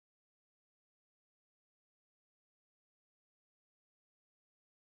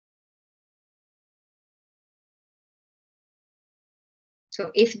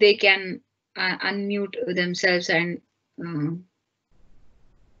So if they can unmute themselves and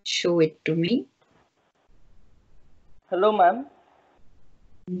show it to me. Hello, ma'am.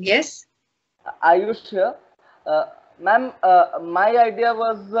 Yes. Ayush here. Ma'am, my idea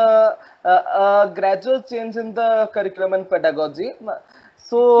was a gradual change in the curriculum and pedagogy.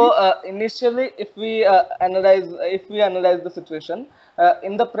 So initially, if we analyze the situation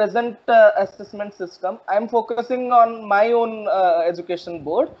in the present assessment system, I'm focusing on my own education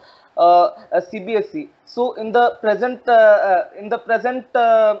board, CBSE. So in the present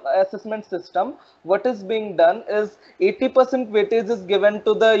assessment system, what is being done is 80% weightage is given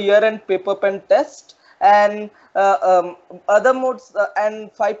to the year-end paper pen test, and other modes,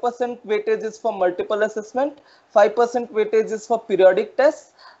 and 5% weightage is for multiple assessment, 5% weightage is for periodic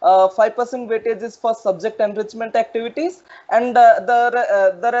tests, 5% weightage is for subject enrichment activities, and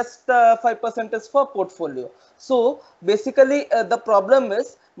the rest 5% is for portfolio. So basically the problem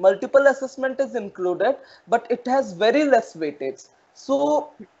is multiple assessment is included, but it has very less weightage. So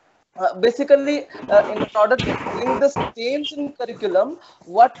basically, in order to bring this change in curriculum,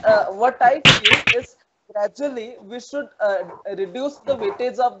 what I feel is gradually we should reduce the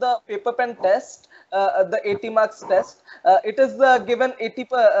weightage of the paper pen test, the 80 marks test. It is given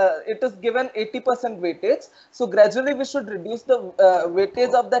 80% weightage. So gradually we should reduce the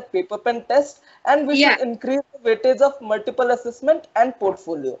weightage of that paper pen test, and we should increase the weightage of multiple assessment and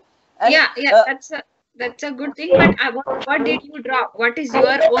portfolio. And that's a good thing. But what did you draw? What is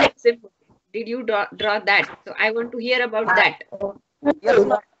your own symbol? Did you draw that? So I want to hear about that. Yes,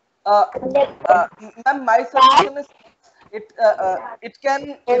 ma'am. Ma'am, my suggestion is it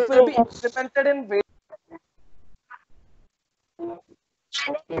will be implemented in ways.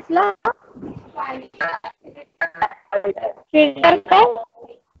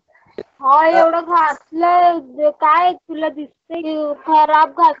 एवढं घातलंय काय तुला दिसतंय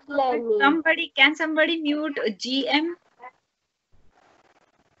खराब घातलंय मी. Can somebody mute GM?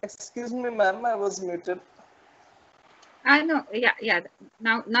 Excuse me, ma'am, I was muted. I know, yeah.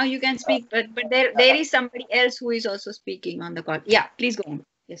 Now you can speak, but there is somebody else who is also speaking on the call. Yeah, please go on.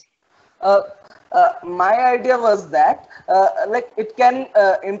 Yes. My idea was that like it can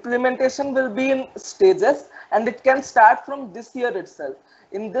implementation will be in stages, and it can start from this year itself.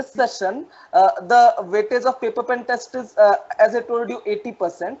 In this session, the weightage of paper pen test is, as I told you,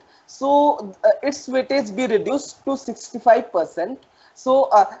 80%. So its weightage be reduced to 65%. So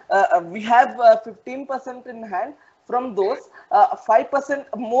we have 15% in hand. From those, 5%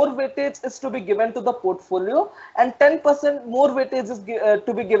 more weightage is to be given to the portfolio, and 10% more weightage is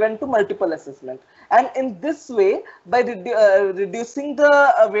to be given to multiple assessment. And in this way, by reducing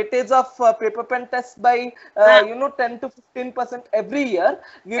the weightage of paper pen test by 10 to 15% every year,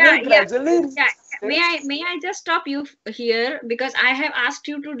 we will gradually. May I just stop you here, because I have asked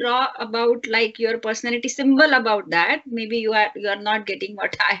you to draw about like your personality symbol about that. Maybe you are not getting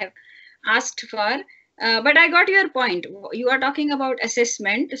what I have asked for. But I got your point. You are talking about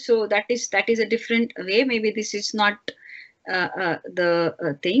assessment, so that is a different way. Maybe this is not the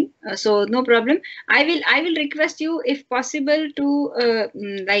thing. So no problem. I will request you, if possible, to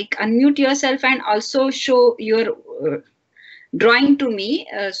like unmute yourself and also show your drawing to me,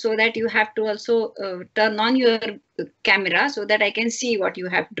 so that you have to also turn on your camera so that I can see what you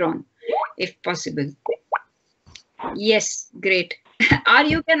have drawn, if possible. Yes, great. Or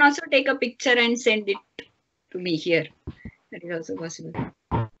you can also take a picture and send it to me here. That is also possible.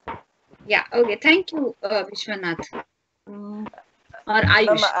 Yeah, okay. Thank you, Vishwanath. Or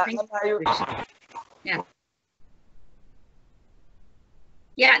Ayush. Yeah.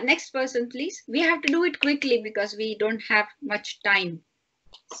 Yeah, next person, please. We have to do it quickly because we don't have much time.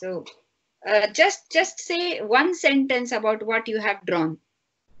 So just say one sentence about what you have drawn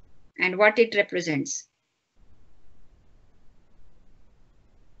and what it represents.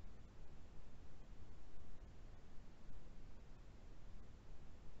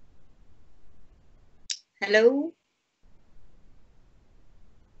 Hello?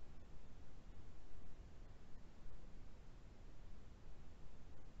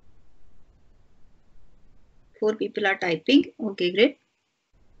 Four people are typing. Okay, great.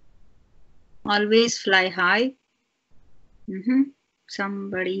 Always fly high.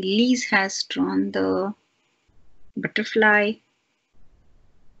 Somebody, Lise has drawn the butterfly.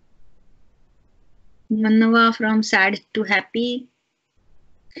 Manava from sad to happy.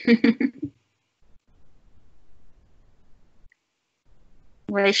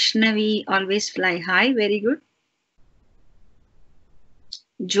 Vaishnavi, always fly high. Very good.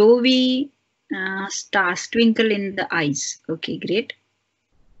 Jovi, stars twinkle in the eyes. Okay, great.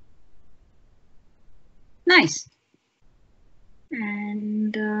 Nice.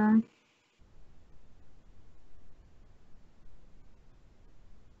 And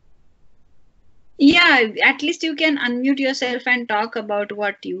yeah, at least you can unmute yourself and talk about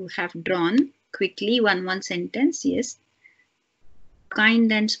what you have drawn quickly, one sentence. Yes.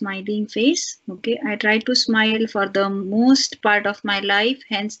 Kind and smiling face. Okay, I try to smile for the most part of my life,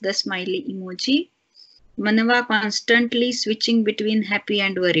 hence the smiley emoji. Manava constantly switching between happy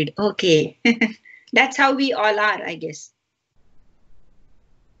and worried. Okay, that's how we all are, I guess.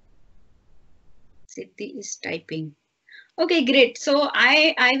 Siddhi is typing. Okay, great. So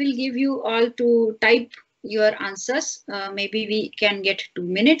I will give you all to type your answers. Maybe we can get 2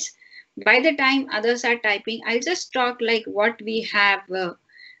 minutes. By the time others are typing, I'll just talk like what we have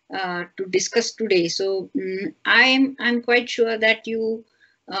to discuss today. So I'm quite sure that you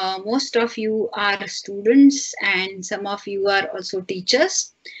most of you are students and some of you are also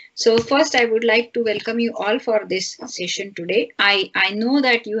teachers. So first I would like to welcome you all for this session today. I know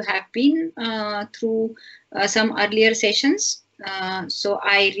that you have been through some earlier sessions. So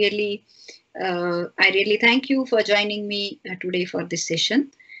I really thank you for joining me today for this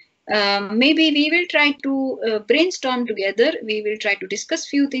session. Maybe we will try to brainstorm together. We will try to discuss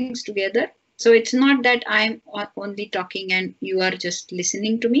few things together. So it's not that I'm only talking and you are just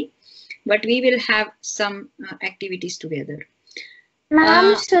listening to me, but we will have some activities together.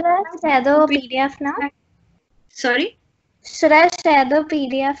 Ma'am, should I share the PDF now? Sorry? Should I share the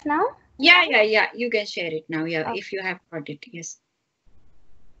PDF now? Yeah. You can share it now. Yeah, if you have got it. Yes.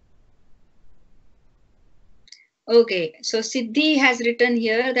 Okay, so Siddhi has written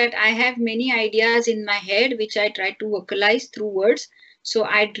here that I have many ideas in my head which I try to vocalize through words. So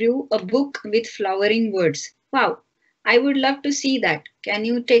I drew a book with flowering words. Wow, I would love to see that. Can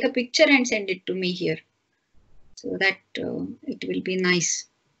you take a picture and send it to me here? So that it will be nice.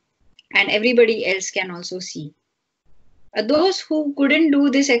 And everybody else can also see. Those who couldn't do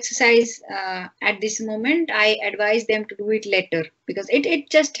this exercise at this moment, I advise them to do it later because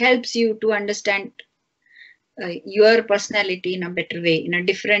it just helps you to understand your personality in a better way, in a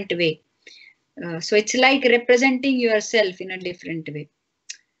different way. So it's like representing yourself in a different way.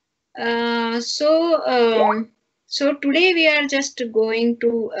 So today we are just going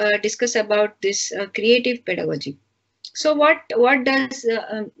to discuss about this creative pedagogy. So what does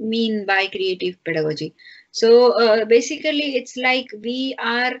mean by creative pedagogy? So basically it's like we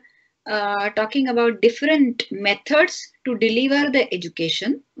are talking about different methods to deliver the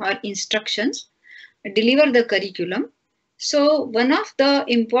education or instructions, deliver the curriculum. So one of the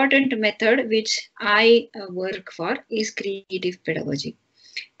important method which I work for is creative pedagogy.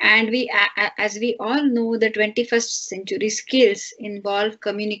 And as we all know, the 21st century skills involve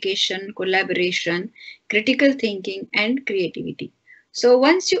communication, collaboration, critical thinking, and creativity. So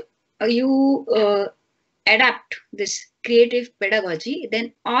once you adapt this creative pedagogy,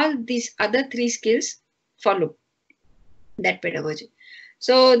 then all these other three skills follow that pedagogy.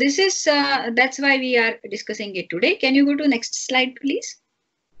 So this is that's why we are discussing it today. Can you go to next slide, please?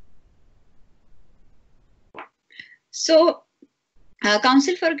 So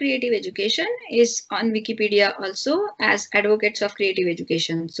Council for Creative Education is on Wikipedia also as advocates of creative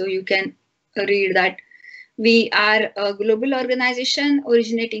education. So you can read that we are a global organization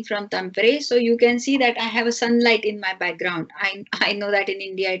originating from Tampere. So you can see that I have a sunlight in my background. I know that in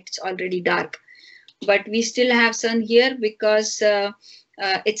India it's already dark, but we still have sun here because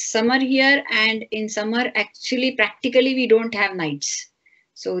it's summer here, and in summer actually practically we don't have nights.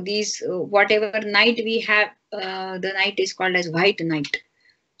 So these whatever night we have, the night is called as white night.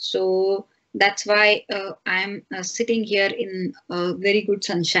 So that's why I'm sitting here in very good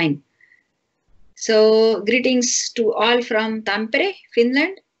sunshine. So greetings to all from Tampere,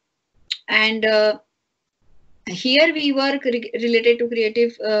 Finland, and here we work related to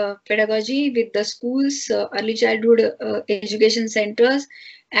creative pedagogy with the schools, early childhood education centers,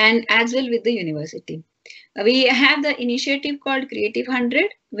 and as well with the university. We have the initiative called Creative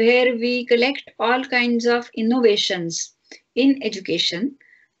 100, where we collect all kinds of innovations in education,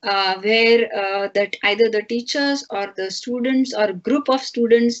 where that either the teachers or the students or group of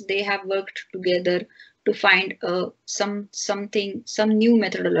students, they have worked together to find some new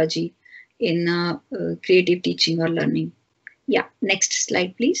methodology in creative teaching or learning. Yeah, next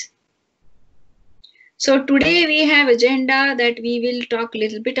slide, please. So today we have agenda that we will talk a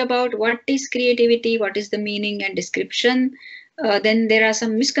little bit about what is creativity, what is the meaning and description. Then there are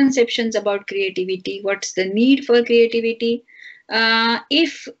some misconceptions about creativity, what's the need for creativity.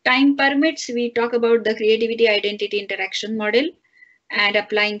 If time permits, we talk about the creativity identity interaction model and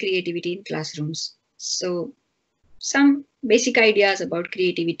applying creativity in classrooms. So some basic ideas about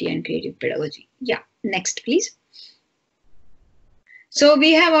creativity and creative pedagogy. Yeah, next please. So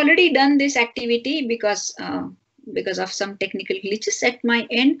we have already done this activity because of some technical glitches at my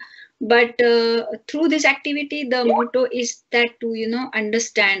end. But through this activity, the motto is that to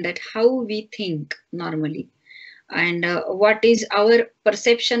understand that how we think normally, and what is our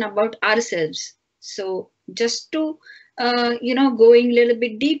perception about ourselves. So just to going a little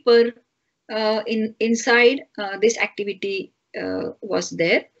bit deeper inside this activity was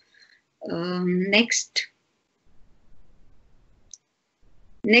there.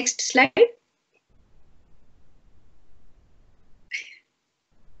 Next slide.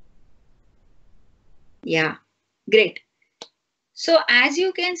 Yeah, great. So as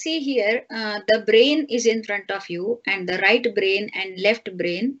you can see here, the brain is in front of you, and the right brain and left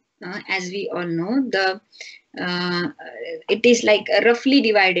brain, as we all know, it is like roughly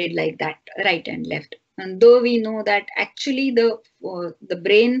divided like that, right and left. And though we know that actually the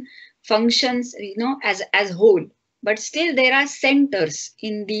brain functions, as whole, but still there are centers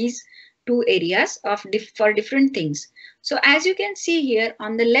in these two areas for different things. So as you can see here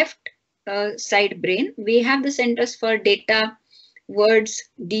on the left side brain, we have the centers for data, words,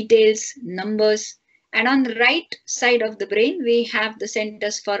 details, numbers. And on the right side of the brain, we have the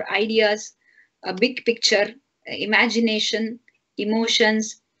centers for ideas, a big picture, imagination,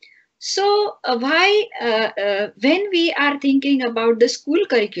 emotions. So when we are thinking about the school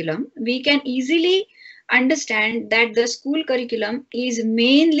curriculum, we can easily understand that the school curriculum is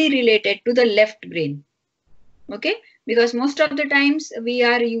mainly related to the left brain. Okay, because most of the times we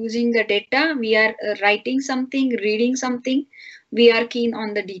are using the data, we are writing something, reading something, we are keen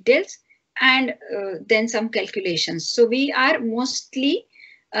on the details, and then some calculations. So we are mostly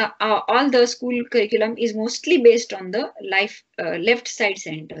all the school curriculum is mostly based on the left side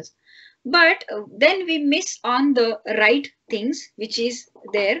centers. But then we miss on the right things, which is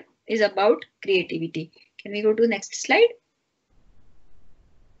there is about creativity. Can we go to next slide?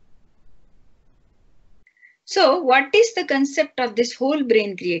 So what is the concept of this whole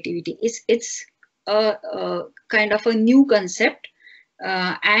brain creativity? It's a kind of a new concept.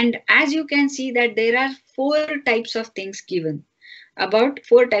 And as you can see that there are 4 types of things given, about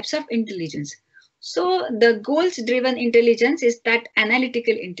 4 types of intelligence. So the goals driven intelligence is that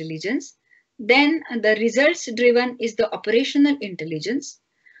analytical intelligence. Then the results driven is the operational intelligence.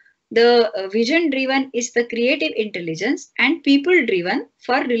 The vision driven is the creative intelligence, and people driven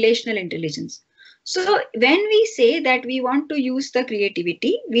for relational intelligence. So when we say that we want to use the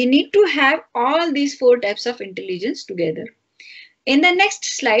creativity, we need to have all these 4 types of intelligence together. In the next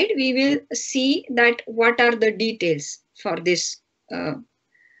slide, we will see that what are the details for this.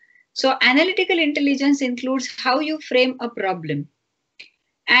 So analytical intelligence includes how you frame a problem.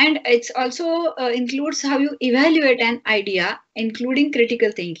 And it's also includes how you evaluate an idea, including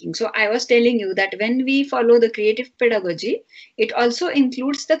critical thinking. So I was telling you that when we follow the creative pedagogy, it also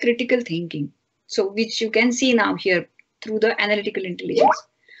includes the critical thinking. So which you can see now here through the analytical intelligence.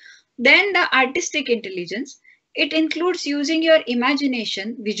 Then the artistic intelligence, it includes using your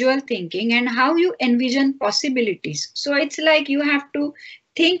imagination, visual thinking, and how you envision possibilities. So it's like you have to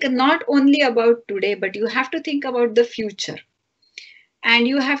think not only about today, but you have to think about the future. And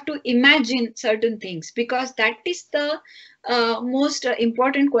you have to imagine certain things, because that is the most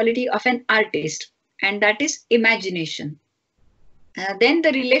important quality of an artist, and that is imagination. Then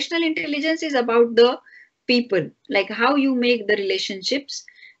the relational intelligence is about the people, like how you make the relationships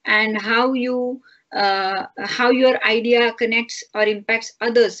and how your idea connects or impacts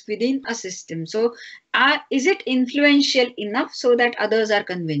others within a system. So is it influential enough so that others are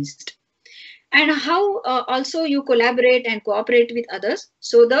convinced? And how also you collaborate and cooperate with others.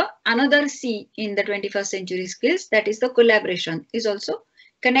 So the another C in the 21st century skills, that is the collaboration, is also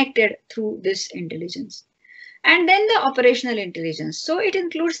connected through this intelligence. And then the operational intelligence. So it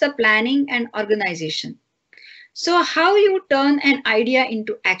includes the planning and organization. So how you turn an idea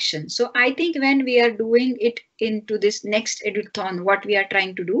into action. So I think when we are doing it into this next Eduthon, what we are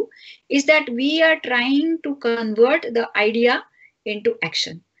trying to do is that we are trying to convert the idea into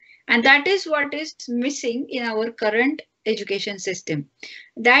action. And that is what is missing in our current education system.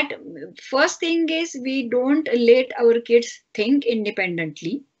 That first thing is we don't let our kids think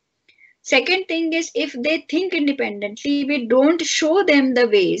independently. Second thing is, if they think independently, we don't show them the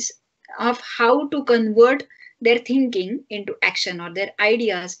ways of how to convert their thinking into action or their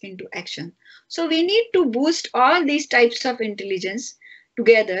ideas into action. So we need to boost all these types of intelligence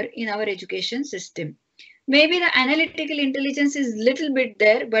together in our education system. Maybe the analytical intelligence is little bit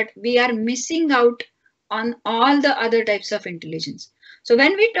there, but we are missing out on all the other types of intelligence. So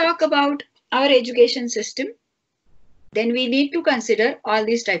when we talk about our education system, then we need to consider all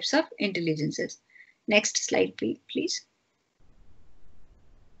these types of intelligences. Next slide, please.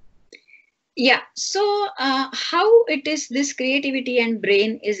 Yeah, so how it is this creativity and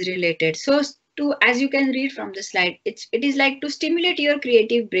brain is related. So to, as you can read from the slide, it is like to stimulate your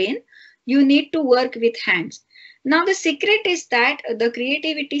creative brain, you need to work with hands. Now the secret is that the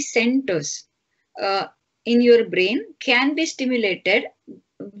creativity centers uh, in your brain can be stimulated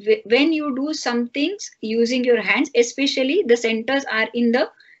when you do some things using your hands, especially the centers are in the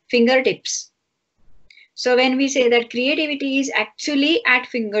fingertips. So when we say that creativity is actually at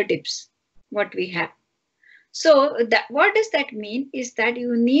fingertips, what we have. So that, what does that mean is that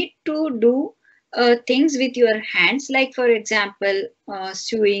you need to do things with your hands, like for example,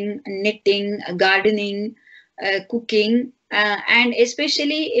 sewing, knitting, gardening, cooking, and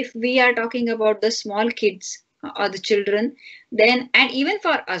especially if we are talking about the small kids or the children, then, and even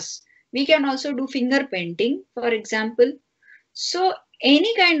for us, we can also do finger painting, for example. So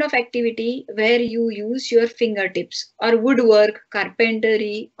any kind of activity where you use your fingertips, or woodwork,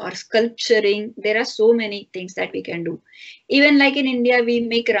 carpentry, or sculpturing, there are so many things that we can do. Even like in India, we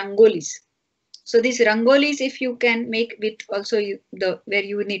make rangolis. So these rangolis, if you can make with also where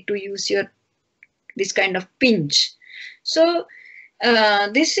you need to use your this kind of pinch. So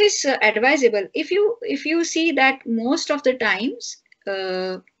this is advisable. If you see that most of the times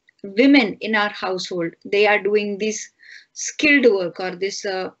women in our household, they are doing this skilled work, or this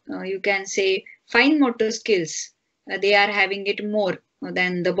you can say fine motor skills, they are having it more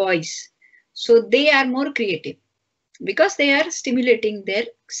than the boys. So they are more creative because they are stimulating their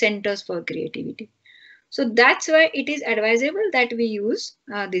centers for creativity. So that's why it is advisable that we use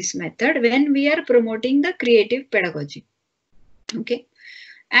this method when we are promoting the creative pedagogy. Okay.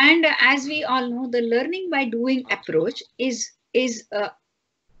 And as we all know, the learning by doing approach is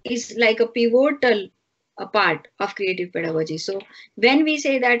like a pivotal part of creative pedagogy. So when we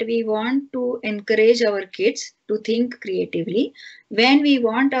say that we want to encourage our kids to think creatively, when we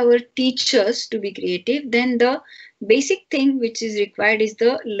want our teachers to be creative, then the basic thing which is required is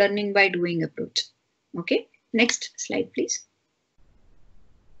the learning by doing approach. Okay, next slide, please.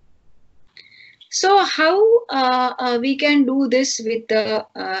 So how we can do this with the,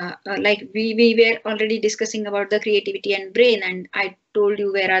 like we were already discussing about the creativity and brain, and I told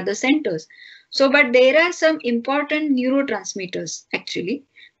you where are the centers. So, but there are some important neurotransmitters actually,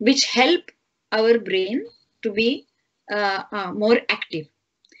 which help our brain to be more active.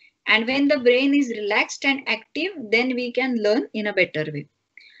 And when the brain is relaxed and active, then we can learn in a better way.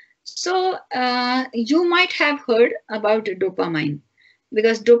 So you might have heard about dopamine,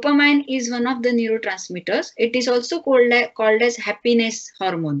 because dopamine is one of the neurotransmitters. It is also called as happiness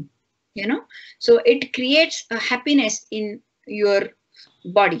hormone, you know. So it creates a happiness in your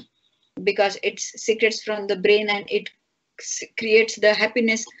body because it secretes from the brain, and it creates the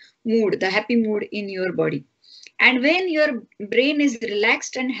happiness mood, the happy mood in your body. And when your brain is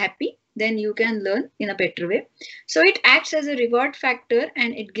relaxed and happy, then you can learn in a better way. So it acts as a reward factor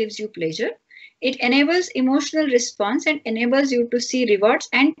and it gives you pleasure. It enables emotional response and enables you to see rewards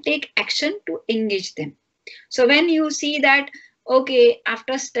and take action to engage them. So when you see that, okay,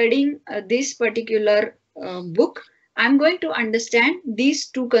 after studying this particular book, I'm going to understand these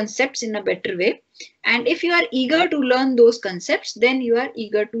two concepts in a better way. And if you are eager to learn those concepts, then you are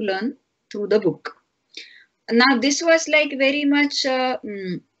eager to learn through the book. Now, this was like very much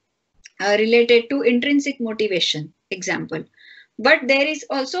related to intrinsic motivation example. But there is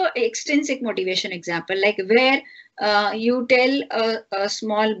also extrinsic motivation example, like where you tell a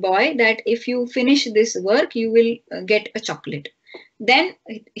small boy that if you finish this work, you will get a chocolate. Then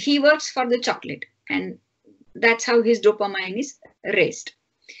he works for the chocolate, and that's how his dopamine is raised.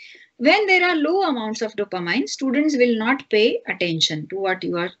 When there are low amounts of dopamine, students will not pay attention to what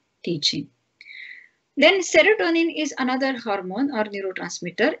you are teaching. Then serotonin is another hormone or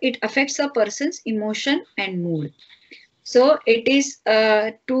neurotransmitter. It affects a person's emotion and mood. So it is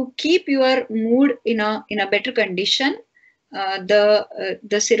to keep your mood in a better condition. The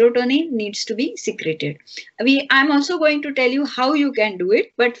serotonin needs to be secreted. I'm also going to tell you how you can do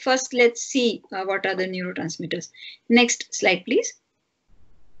it, but first let's see what are the neurotransmitters. Next slide, please.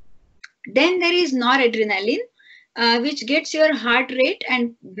 Then there is noradrenaline, which gets your heart rate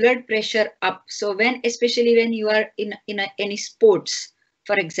and blood pressure up. So especially when you are in any sports,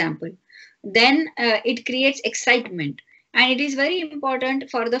 for example, then it creates excitement, and it is very important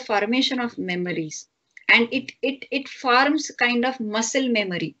for the formation of memories. And it forms kind of muscle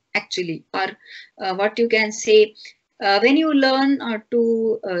memory actually, or what you can say, when you learn how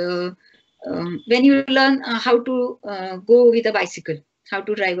to go with a bicycle, how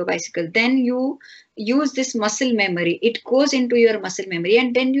to drive a bicycle, then you use this muscle memory. It goes into your muscle memory,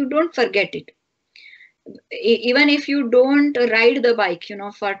 and then you don't forget it. Even if you don't ride the bike,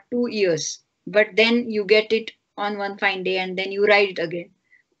 for 2 years, but then you get it on one fine day and then you write it again.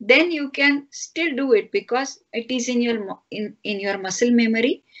 Then you can still do it because it is in your muscle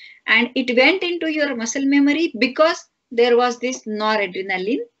memory, and it went into your muscle memory because there was this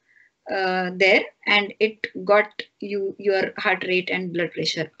noradrenaline there, and it got your heart rate and blood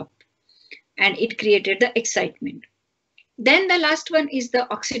pressure up, and it created the excitement. Then the last one is the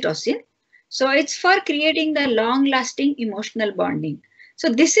oxytocin. So it's for creating the long lasting emotional bonding. So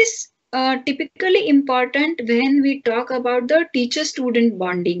this is typically important when we talk about the teacher student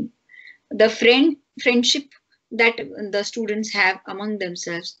bonding, the friendship that the students have among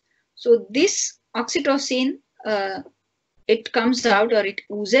themselves. So this oxytocin, it comes out or it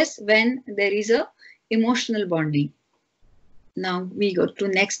oozes when there is a emotional bonding. Now we go to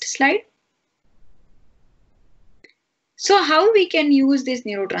next slide. So how we can use these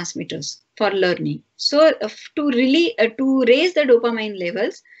neurotransmitters for learning? So to raise the dopamine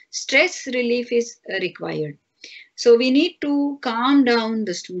levels, stress relief is required. So we need to calm down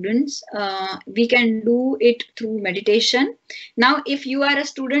the students. We can do it through meditation. Now, if you are a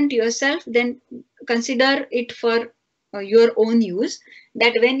student yourself, then consider it for your own use,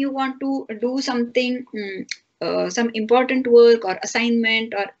 that when you want to do something, some important work or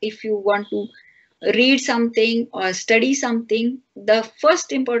assignment, or if you want to read something or study something, the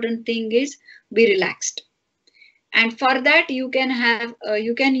first important thing is be relaxed. And for that you can have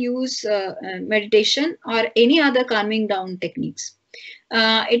you can use meditation or any other calming down techniques.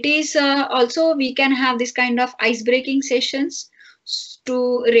 It is also we can have this kind of ice breaking sessions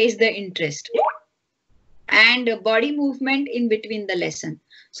to raise the interest, and body movement in between the lesson.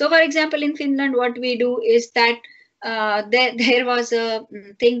 So for example, in Finland, what we do is that there was a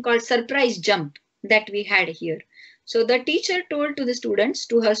thing called surprise jump that we had here. So the teacher told to her students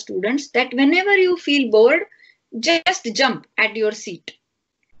that whenever you feel bored, just jump at your seat.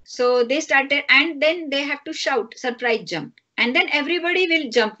 So they started, and then they have to shout surprise jump, and then everybody will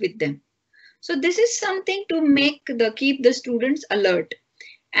jump with them. So this is something to keep the students alert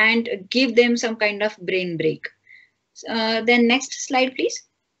and give them some kind of brain break. Then next slide, please.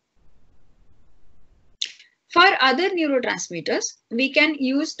 For other neurotransmitters, we can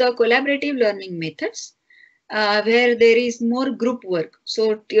use the collaborative learning methods where there is more group work.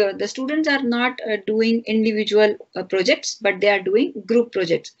 So the students are not doing individual projects, but they are doing group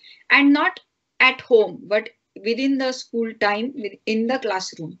projects, and not at home, but within the school time, in the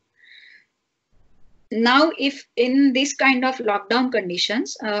classroom. Now, if in this kind of lockdown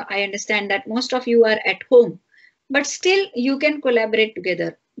conditions, I understand that most of you are at home, but still you can collaborate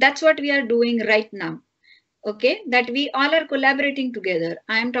together. That's what we are doing right now. Okay, that we all are collaborating together.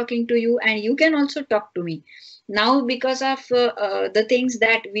 I am talking to you and you can also talk to me. Now, because of the things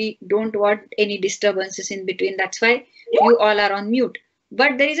that we don't want any disturbances in between, that's why you all are on mute.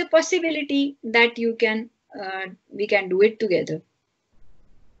 But there is a possibility that we can do it together.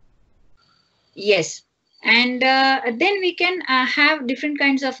 Yes, and then we can have different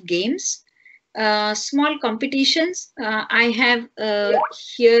kinds of games, small competitions. I have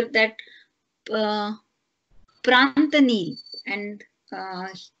here that Prantanil, and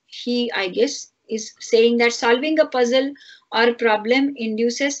he, I guess, is saying that solving a puzzle or problem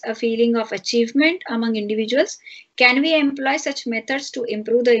induces a feeling of achievement among individuals. Can we employ such methods to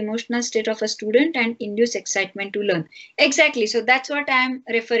improve the emotional state of a student and induce excitement to learn? Exactly. So that's what I am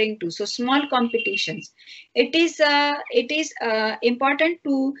referring to. So small competitions. It is important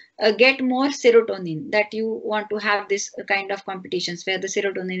to get more serotonin, that you want to have this kind of competitions where the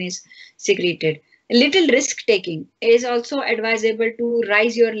serotonin is secreted. Little risk taking is also advisable to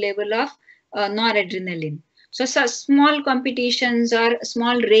raise your level of noradrenaline. So small competitions or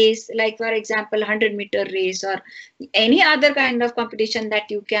small race, like for example 100-meter race or any other kind of competition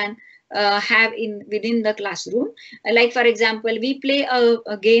that you can have within the classroom. Like for example, we play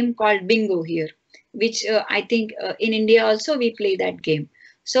a game called bingo here, which I think in India also we play that game.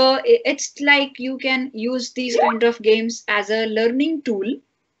 So it's like you can use these kind of games as a learning tool.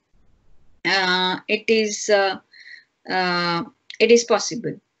 It is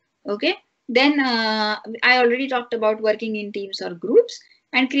possible. Okay. Then I already talked about working in teams or groups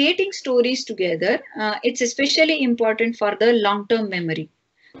and creating stories together. It's especially important for the long-term memory.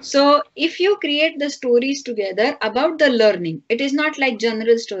 So if you create the stories together about the learning, it is not like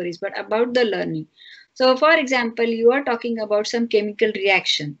general stories, but about the learning. So for example, you are talking about some chemical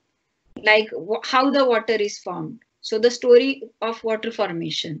reaction, like how the water is formed. So the story of water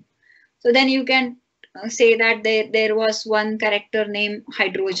formation. So then you can say that there was one character named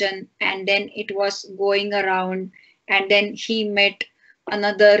Hydrogen, and then it was going around, and then he met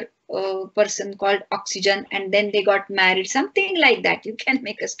another person called Oxygen, and then they got married, something like that. You can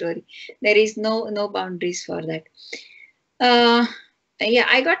make a story. There is no boundaries for that. Yeah,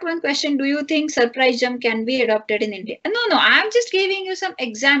 I got one question. Do you think surprise jump can be adopted in India? No, I'm just giving you some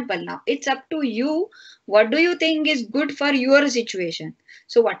example now. It's up to you. What do you think is good for your situation?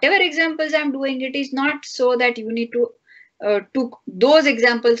 So whatever examples I'm doing, it is not so that you need to took those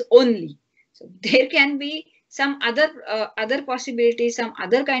examples only. So there can be some other possibilities, some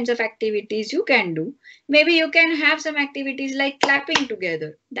other kinds of activities you can do. Maybe you can have some activities like clapping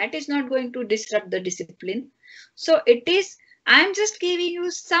together. That is not going to disrupt the discipline. So it is, I'm just giving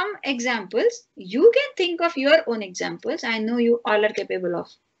you some examples. You can think of your own examples. I know you all are capable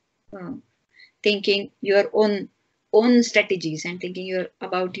of thinking your own strategies and thinking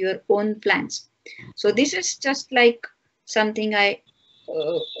about your own plans. So this is just like something I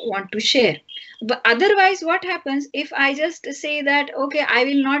want to share. But otherwise, what happens if I just say that, okay, I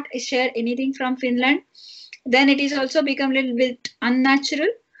will not share anything from Finland, then it is also become a little bit unnatural.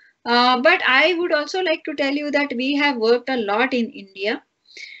 But I would also like to tell you that we have worked a lot in India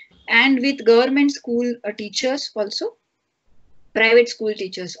and with government school teachers also, private school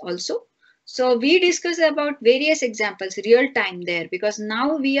teachers also. So we discuss about various examples real time there, because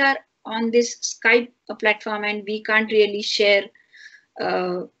now we are on this Skype platform and we can't really share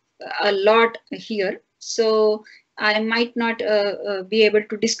a lot here. So I might not be able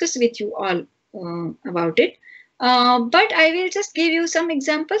to discuss with you all about it. But I will just give you some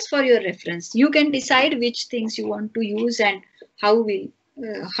examples for your reference. You can decide which things you want to use and how you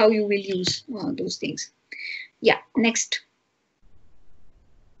will use those things. Yeah, next.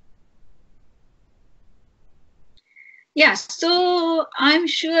 Yeah, so I'm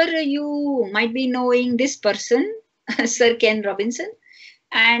sure you might be knowing this person, Sir Ken Robinson,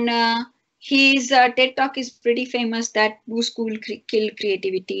 and his TED Talk is pretty famous, that Do School Kill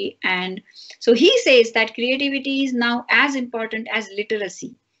Creativity. And so he says that creativity is now as important as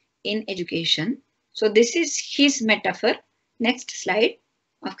literacy in education. So this is his metaphor. Next slide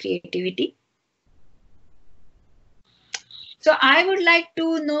of creativity. So I would like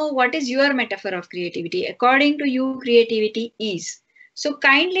to know, what is your metaphor of creativity? According to you, creativity is. So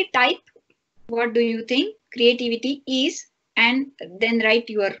kindly type, what do you think creativity is, and then write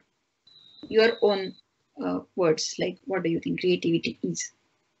your own words, like what do you think creativity is.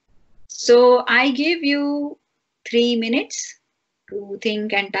 So I give you 3 minutes to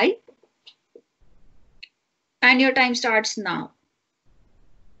think and type, and your time starts now.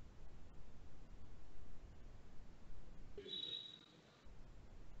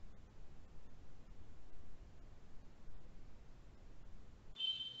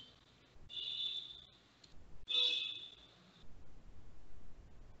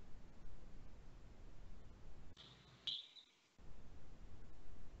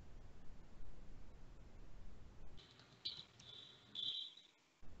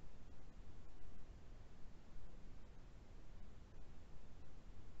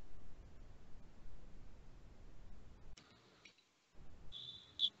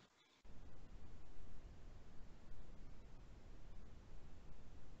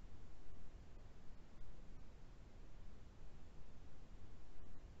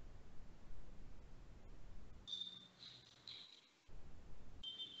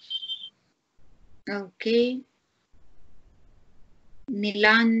 Okay.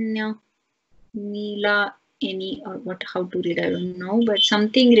 Nila, any, or what, how to read, I don't know, but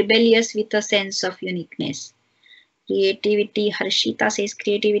something rebellious with a sense of uniqueness. Creativity, Harshita says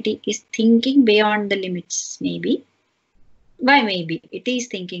creativity is thinking beyond the limits, maybe. Why maybe? It is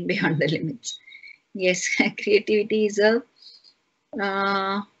thinking beyond the limits. Yes, creativity is a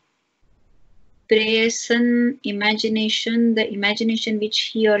present imagination, the imagination which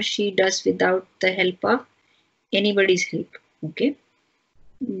he or she does without the help of anybody's help. Okay.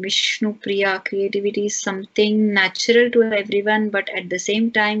 Vishnu Priya, creativity is something natural to everyone, but at the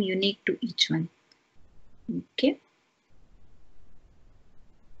same time unique to each one. Okay.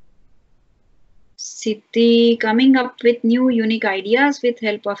 Siddhi, coming up with new unique ideas with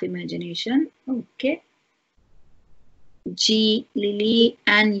help of imagination. Okay. G, Lily,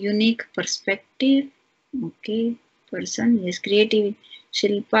 and unique perspective. Okay. Person, yes, creativity.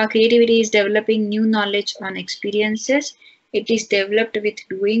 Shilpa, creativity is developing new knowledge on experiences. It is developed with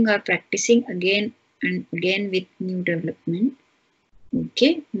doing or practicing again and again with new development.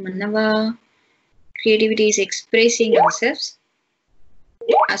 Okay. Manava, creativity is expressing ourselves.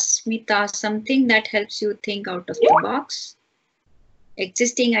 Asmita, something that helps you think out of the box.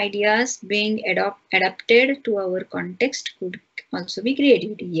 Existing ideas being adapted to our context could also be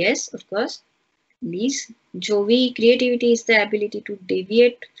creativity. Yes, of course. Liz. Jovi, creativity is the ability to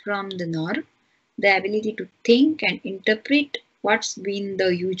deviate from the norm, the ability to think and interpret what's been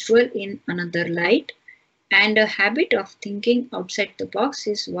the usual in another light, and a habit of thinking outside the box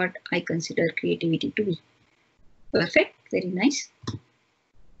is what I consider creativity to be. Perfect, very nice.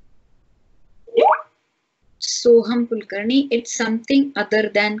 Soham Kulkarni, it's something other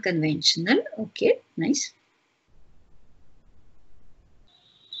than conventional. Okay, nice.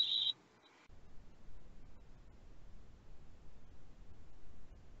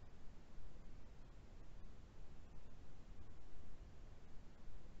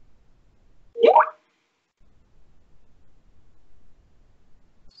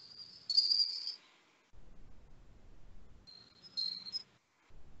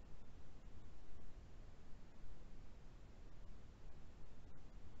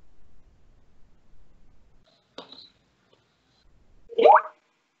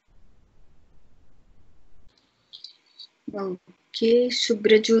 Okay,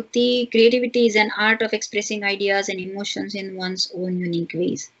 Subrajyoti, creativity is an art of expressing ideas and emotions in one's own unique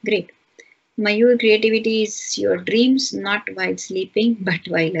ways. Great. Mayur, creativity is your dreams, not while sleeping, but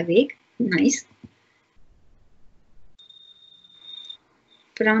while awake. Nice.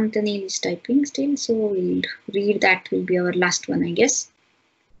 Prantanil is typing still, so we'll read that, will be our last one, I guess.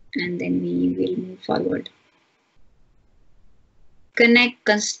 And then we will move forward. Connect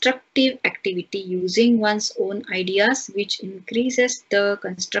constructive activity using one's own ideas, which increases the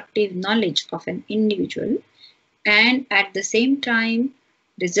constructive knowledge of an individual and at the same time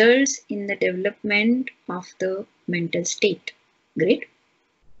results in the development of the mental state. Great.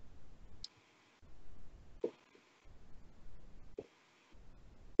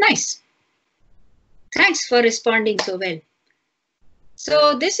 Nice. Thanks for responding so well.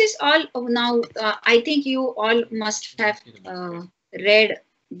 So this is all now. I think you all must have read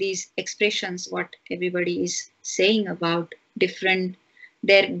these expressions, what everybody is saying about different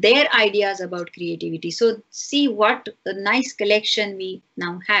their ideas about creativity. So see what a nice collection we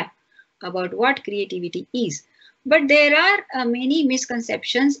now have about what creativity is. But there are many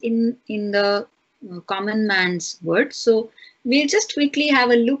misconceptions in the common man's words. So we'll just quickly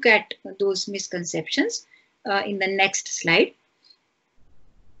have a look at those misconceptions in the next slide.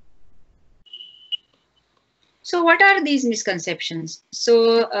 So what are these misconceptions?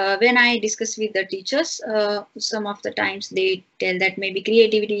 So when I discuss with the teachers, some of the times they tell that maybe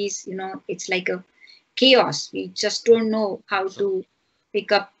creativity is, it's like a chaos. We just don't know how to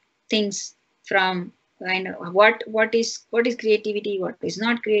pick up things from what is creativity, what is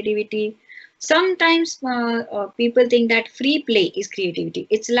not creativity. Sometimes people think that free play is creativity.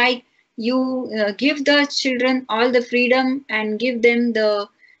 It's like you give the children all the freedom and give them the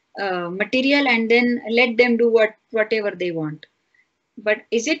material and then let them do whatever they want. But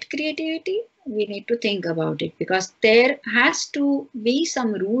is it creativity? We need to think about it, because there has to be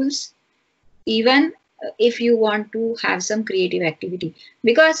some rules even if you want to have some creative activity.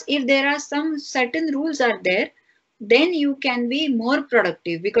 Because if there are some certain rules are there, then you can be more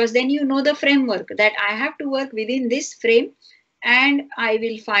productive, because then you know the framework that I have to work within this frame and I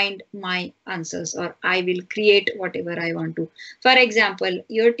will find my answers, or I will create whatever I want to. For example,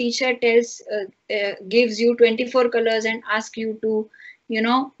 your teacher gives you 24 colors and asks you to,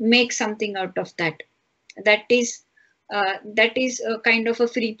 make something out of that. That is a kind of a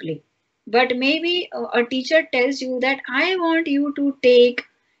free play. But maybe a teacher tells you that I want you to take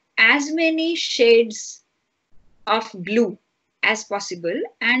as many shades of blue as possible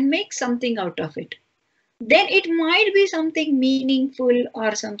and make something out of it. Then it might be something meaningful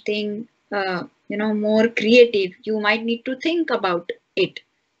or something, more creative. You might need to think about it,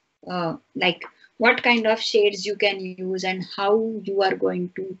 like what kind of shades you can use and how you are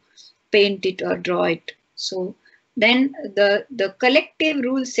going to paint it or draw it. So then the collective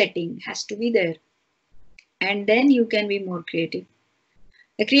rule setting has to be there, and then you can be more creative.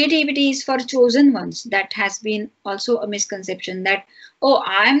 The creativity is for chosen ones. That has been also a misconception that, oh,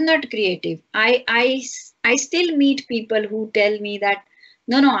 I'm not creative. I still meet people who tell me that,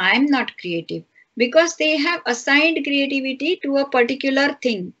 no, I'm not creative, because they have assigned creativity to a particular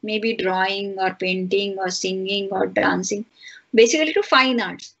thing, maybe drawing or painting or singing or dancing, basically to fine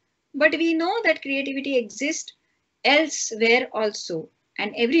arts. But we know that creativity exists elsewhere also,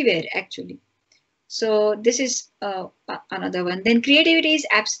 and everywhere actually. So this is another one. Then creativity is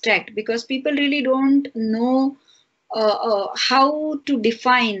abstract, because people really don't know how to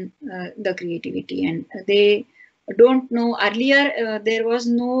define the creativity, and they don't know. Earlier there was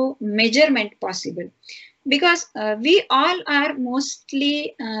no measurement possible, because we all are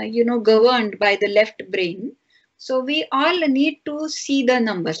mostly governed by the left brain. So we all need to see the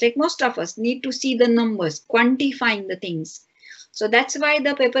numbers, like most of us need to see the numbers, quantifying the things. So that's why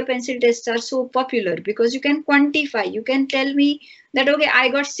the paper pencil tests are so popular, because you can quantify. You can tell me that, okay, I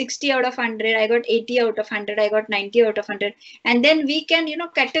got 60 out of 100, I got 80 out of 100, I got 90 out of 100. And then we can,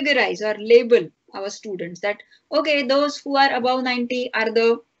 categorize or label our students that, okay, those who are above 90 are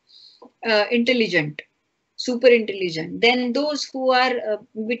the intelligent, super intelligent. Then those who are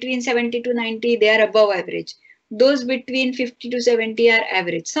between 70 to 90, they are above average. Those between 50 to 70 are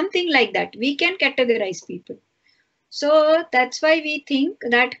average. Something like that. We can categorize people. So that's why we think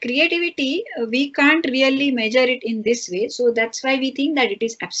that creativity, we can't really measure it in this way. So that's why we think that it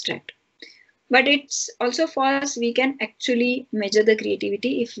is abstract. But it's also for us, we can actually measure the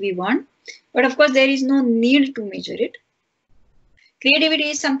creativity if we want. But of course, there is no need to measure it.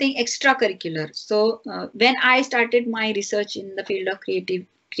 Creativity is something extracurricular. So when I started my research in the field of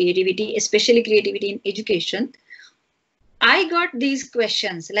creativity, especially creativity in education, I got these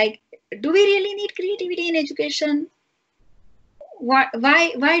questions like, do we really need creativity in education?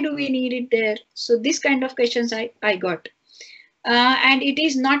 Why do we need it there? So this kind of questions I got. And it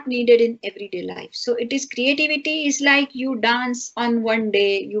is not needed in everyday life. So it is, creativity is like you dance on one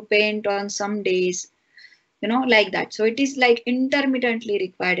day, you paint on some days, like that. So it is like intermittently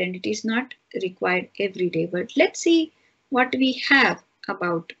required, and it is not required every day. But let's see what we have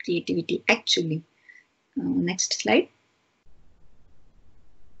about creativity actually. Next slide.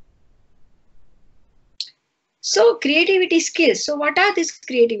 So creativity skills. So what are these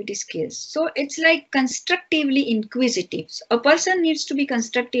creativity skills? So it's like constructively inquisitive. So a person needs to be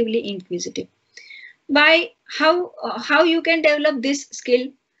constructively inquisitive. By how you can develop this skill,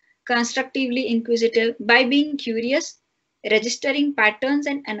 constructively inquisitive, by being curious, registering patterns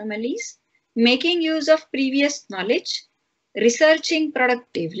and anomalies, making use of previous knowledge, researching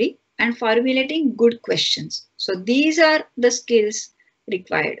productively, and formulating good questions. So these are the skills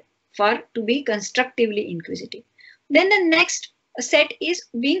required to be constructively inquisitive. Then the next set is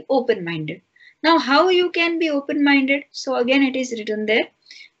being open-minded. Now, how you can be open-minded? So again, it is written there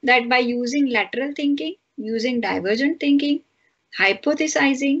that by using lateral thinking, using divergent thinking,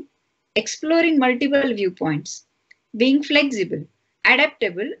 hypothesizing, exploring multiple viewpoints, being flexible,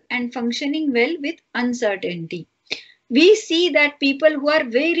 adaptable, and functioning well with uncertainty. We see that people who are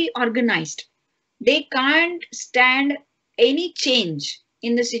very organized, they can't stand any change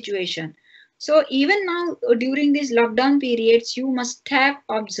in the situation. So even now during these lockdown periods, you must have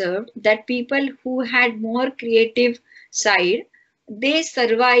observed that people who had more creative side, they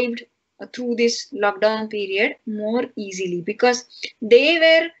survived through this lockdown period more easily, because they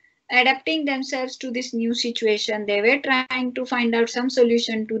were adapting themselves to this new situation. They were trying to find out some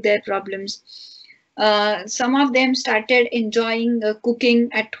solution to their problems. Some of them started enjoying cooking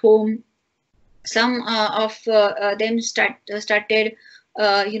at home. Some of them started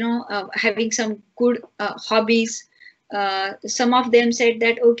having some good hobbies. Some of them said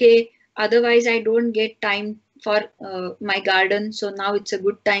that, okay, otherwise I don't get time for my garden, so now it's a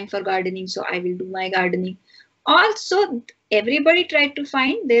good time for gardening, so I will do my gardening. Also, everybody tried to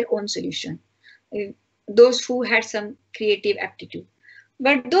find their own solution, those who had some creative aptitude.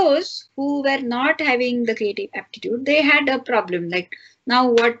 But those who were not having the creative aptitude, they had a problem, like, now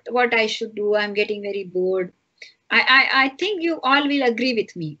what I should do? I'm getting very bored. I think you all will agree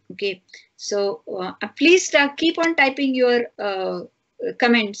with me. Okay, so please keep on typing your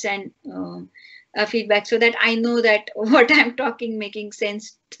comments and feedback, so that I know that what I'm talking making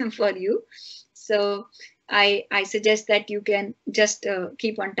sense for you. So I suggest that you can just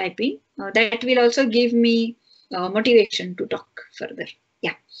keep on typing. That will also give me motivation to talk further.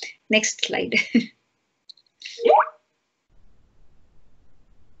 Yeah, next slide.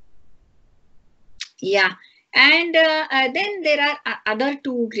 Yeah. And then there are other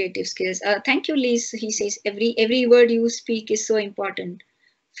two creative skills. Thank you, Liz. He says every word you speak is so important.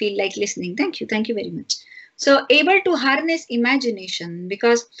 Feel like listening. Thank you very much. So able to harness imagination,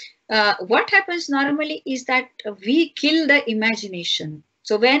 because what happens normally is that we kill the imagination.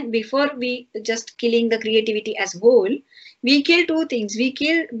 So before we just killing the creativity as whole, we kill two things. We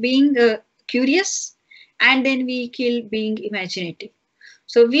kill being curious, and then we kill being imaginative.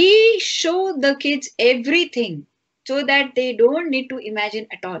 So we show the kids everything so that they don't need to imagine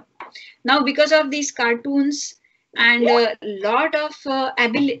at all. Now, because of these cartoons and a lot of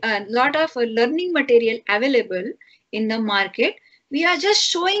learning material available in the market, we are just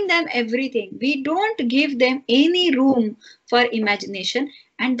showing them everything. We don't give them any room for imagination,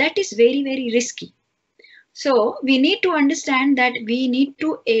 and that is very, very risky. So we need to understand that we need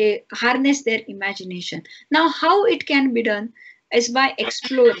to harness their imagination. Now, how it can be done? is by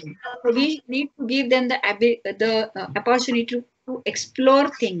exploring. So we need to give them the opportunity to explore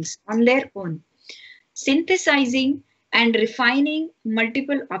things on their own, synthesizing and refining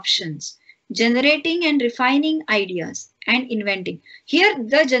multiple options, generating and refining ideas, and inventing. Here,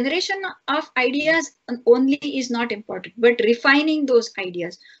 the generation of ideas only is not important, but refining those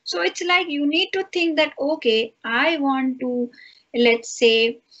ideas. So it's like you need to think that, okay, I want to, let's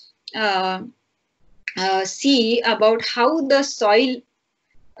say, see about how the soil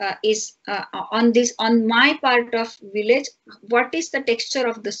is on my part of village. What is the texture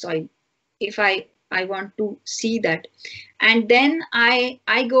of the soil? If I want to see that, and then I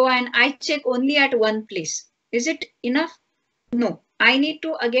go and I check only at one place. Is it enough? No, I need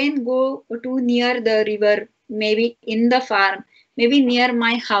to again go to near the river, maybe in the farm, maybe near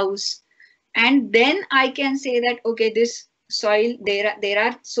my house, and then I can say that, okay, this soil, there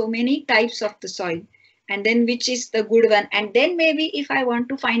are so many types of the soil, and then which is the good one. And then maybe if I want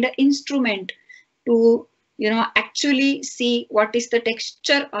to find an instrument to, actually see what is the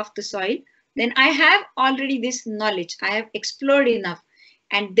texture of the soil, then I have already this knowledge. I have explored enough,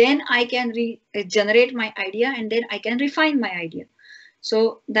 and then I can generate my idea, and then I can refine my idea.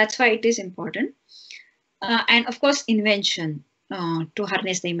 So that's why it is important. And of course, invention to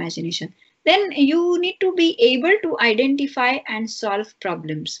harness the imagination. Then you need to be able to identify and solve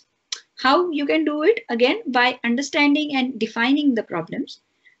problems. How you can do it? Again, by understanding and defining the problems,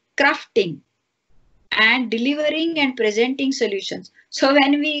 crafting, and delivering and presenting solutions. So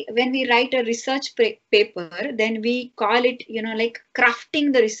when we write a research paper, then we call it, like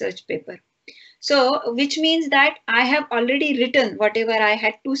crafting the research paper. So which means that I have already written whatever I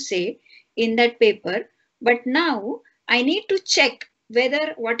had to say in that paper, but now I need to check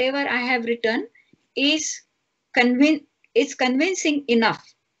whether whatever I have written is convincing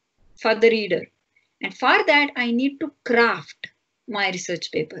enough for the reader. And for that, I need to craft my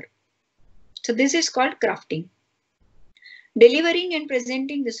research paper. So this is called crafting. Delivering and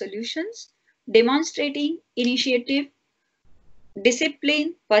presenting the solutions, demonstrating initiative,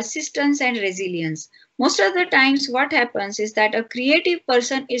 discipline, persistence, and resilience. Most of the times what happens is that a creative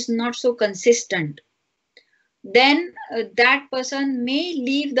person is not so consistent. Then that person may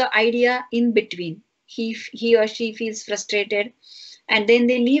leave the idea in between. He or she feels frustrated, and then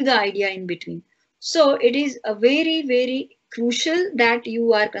they leave the idea in between. So it is a very, very crucial that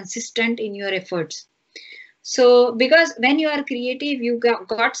you are consistent in your efforts. So because when you are creative, you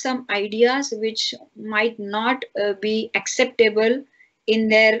got some ideas which might not be acceptable in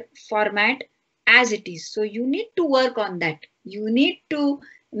their format as it is. So you need to work on that. You need to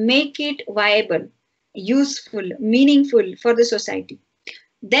make it viable, useful, meaningful for the society.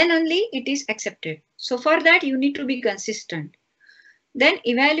 Then only it is accepted. So for that, you need to be consistent. Then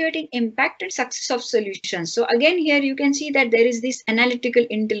evaluating impact and success of solutions. So again, here you can see that there is this analytical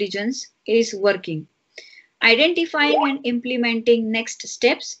intelligence is working. Identifying and implementing next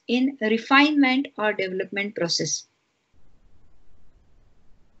steps in refinement or development process.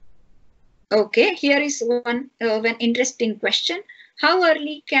 Okay, here is one interesting question. How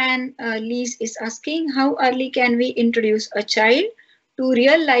early can, Lise is asking, how early can we introduce a child to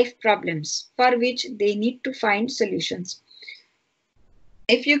real life problems for which they need to find solutions?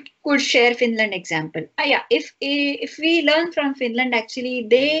 If you could share Finland example. Yeah, if we learn from Finland, actually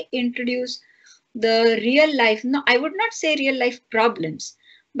they introduce the real life, no, I would not say real life problems,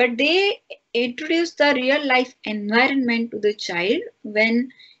 but they introduce the real life environment to the child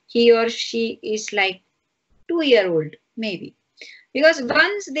when he or she is like 2-year-old, maybe. Because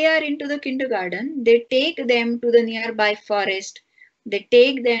once they are into the kindergarten, they take them to the nearby forest, they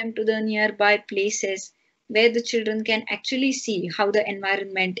take them to the nearby places where the children can actually see how the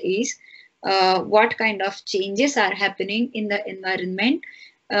environment is, what kind of changes are happening in the environment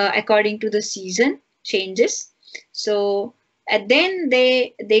according to the season changes. So and then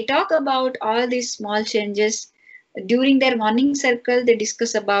they talk about all these small changes. During their morning circle, they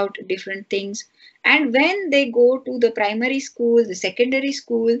discuss about different things. And when they go to the primary school, the secondary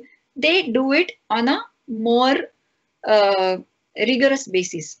school, they do it on a more rigorous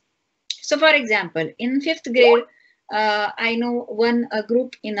basis. So for example, in 5th grade, I know one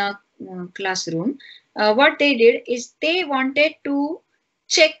group in a classroom, what they did is they wanted to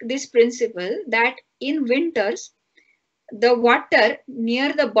check this principle that in winters, the water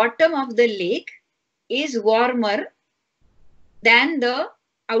near the bottom of the lake is warmer than the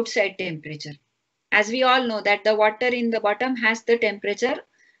outside temperature. As we all know that the water in the bottom has the temperature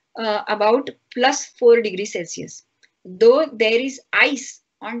about +4 degrees Celsius, though there is ice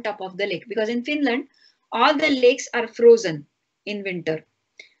on top of the lake, because in Finland, all the lakes are frozen in winter.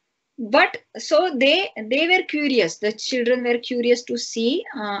 But so they were curious. The children were curious to see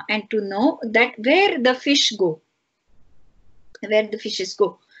and to know that where the fish go, where the fishes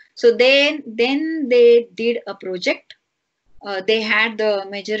go. So then they did a project. They had the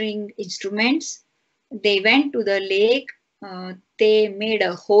measuring instruments. They went to the lake. They made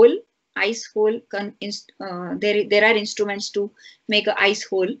a hole, ice hole. There are instruments to make an ice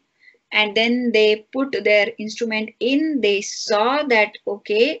hole. And then they put their instrument in. They saw that,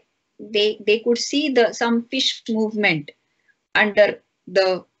 okay, they could see some fish movement under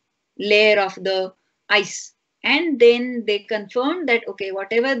the layer of the ice. And then they confirmed that, okay,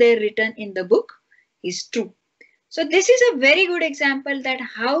 whatever they written in the book is true. So this is a very good example that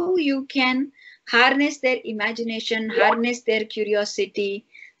how you can harness their imagination, harness their curiosity.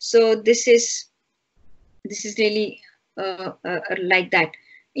 So this is really like that.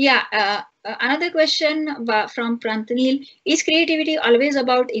 Yeah. Another question from Prantanil: is creativity always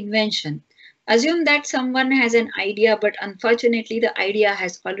about invention? Assume that someone has an idea, but unfortunately the idea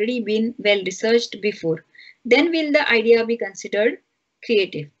has already been well researched before. Then will the idea be considered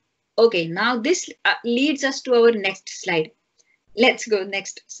creative? Okay, now this leads us to our next slide. Let's go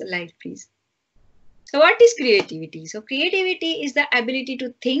next slide, please. So what is creativity? So creativity is the ability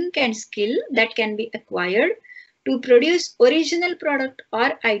to think and skill that can be acquired to produce original product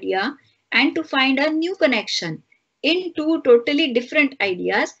or idea and to find a new connection in two totally different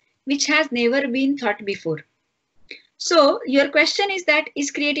ideas which has never been thought before. So your question is that,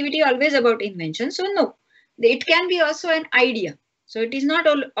 is creativity always about invention? So no, it can be also an idea. So it is not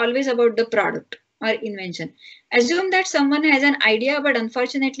always about the product or invention. Assume that someone has an idea, but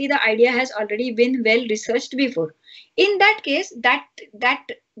unfortunately the idea has already been well researched before. In that case, that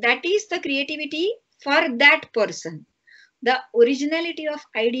is the creativity for that person. The originality of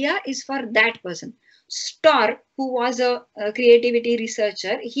idea is for that person. Storr, who was a creativity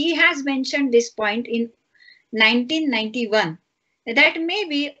researcher, he has mentioned this point in 1991, that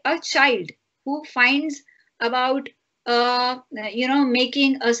maybe a child who finds about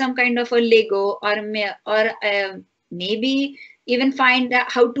making some kind of a Lego or maybe even find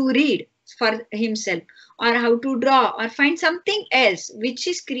how to read for himself or how to draw or find something else which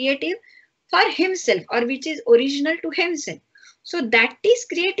is creative for himself or which is original to himself. So that is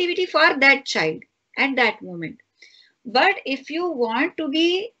creativity for that child at that moment. But if you want to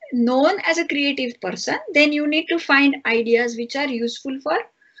be known as a creative person, then you need to find ideas which are useful for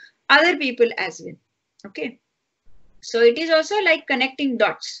other people as well. Okay. So it is also like connecting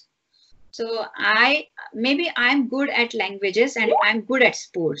dots. So I'm good at languages and I'm good at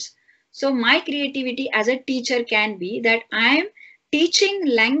sports. So my creativity as a teacher can be that I'm teaching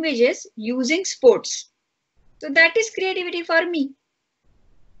languages using sports. So that is creativity for me.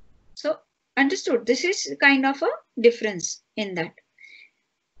 So understood. This is kind of a difference in that.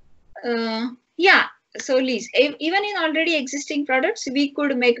 Yeah. So Liz, even in already existing products, we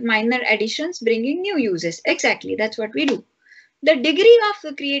could make minor additions, bringing new uses. Exactly, that's what we do. The degree of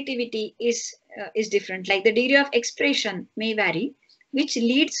the creativity is different. Like the degree of expression may vary, which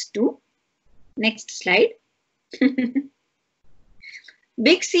leads to next slide.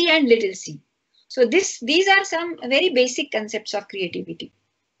 Big C and little c. So these are some very basic concepts of creativity.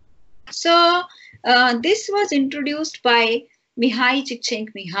 So this was introduced by Mihai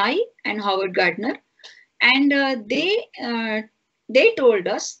Csikszentmihalyi and Howard Gardner. And they told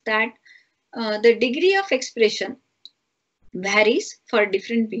us that the degree of expression varies for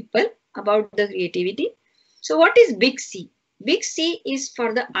different people about the creativity. So what is big C? Big C is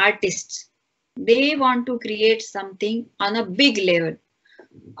for the artists. They want to create something on a big level.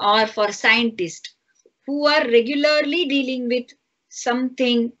 Or for scientists who are regularly dealing with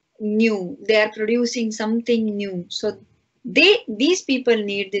something new. They are producing something new. So these people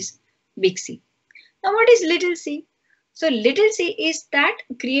need this big C. Now, what is little c? So little c is that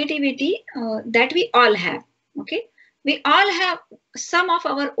creativity that we all have. Okay, we all have some of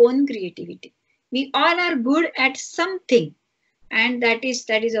our own creativity. We all are good at something, and that is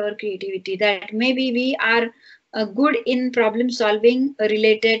our creativity. That maybe we are good in problem solving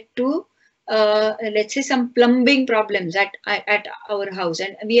related to let's say some plumbing problems at our house,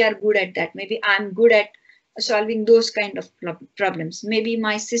 and we are good at that. Maybe I'm good at solving those kind of problems. Maybe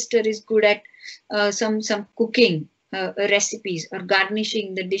my sister is good at some cooking recipes or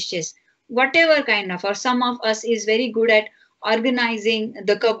garnishing the dishes, whatever kind of, or some of us is very good at organizing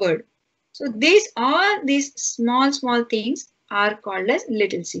the cupboard. So these small things are called as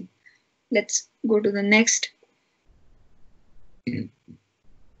little c. Let's go to the next.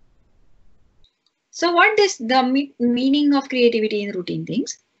 So what is the meaning of creativity in routine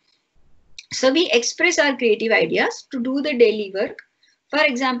things? So we express our creative ideas to do the daily work For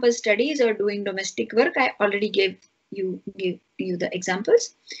example, studies or doing domestic work. I already gave you the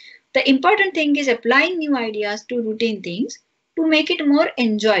examples. The important thing is applying new ideas to routine things to make it more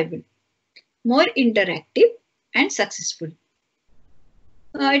enjoyable, more interactive and successful.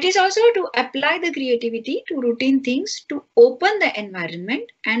 It is also to apply the creativity to routine things to open the environment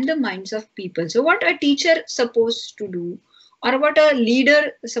and the minds of people. So what a teacher supposed to do or what a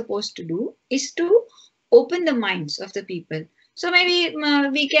leader supposed to do is to open the minds of the people. So maybe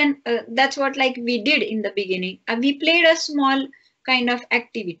we can, that's what like we did in the beginning. We played a small kind of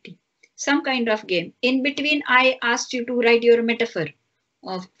activity, some kind of game. In between, I asked you to write your metaphor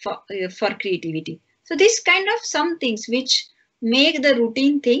for creativity. So this kind of some things which make the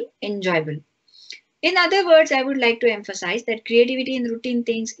routine thing enjoyable. In other words, I would like to emphasize that creativity in routine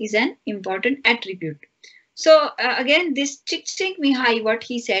things is an important attribute. So again, this Csikszentmihalyi, what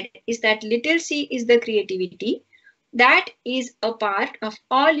he said is that little c is the creativity that is a part of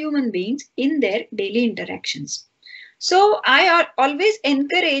all human beings in their daily interactions. So I always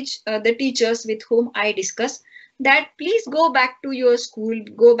encourage the teachers with whom I discuss that please go back to your school,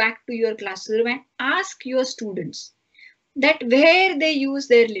 go back to your classroom and ask your students that where they use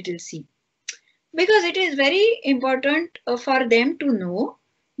their little c, because it is very important for them to know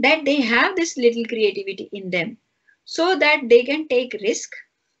that they have this little creativity in them so that they can take risk.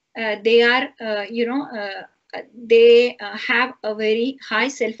 They are they have a very high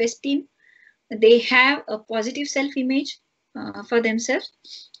self-esteem, they have a positive self-image for themselves.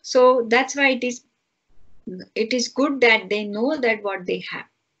 So that's why it is good that they know that what they have.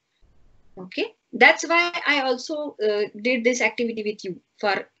 Okay, that's why I also did this activity with you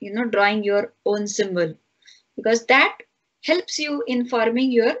for drawing your own symbol, because that helps you in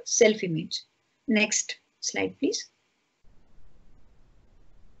forming your self-image. Next slide, please.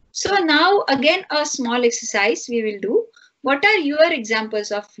 So now again a small exercise we will do. What are your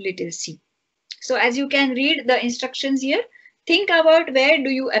examples of little c? So as you can read the instructions here, think about where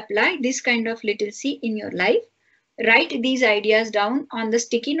do you apply this kind of little c in your life. Write these ideas down on the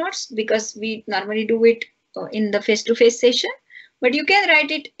sticky notes because we normally do it in the face-to-face session, but you can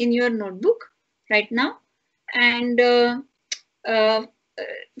write it in your notebook right now and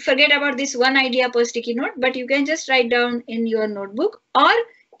forget about this one idea per sticky note, but you can just write down in your notebook, or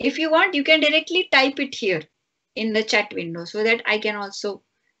if you want, you can directly type it here in the chat window so that I can also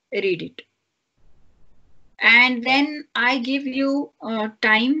read it. And then I give you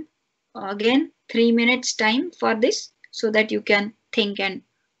time again, 3 minutes time for this so that you can think and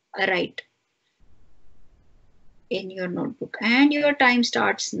write in your notebook. And your time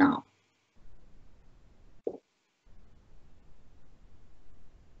starts now.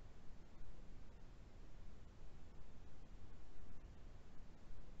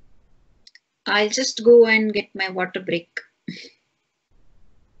 I'll just go and get my water break.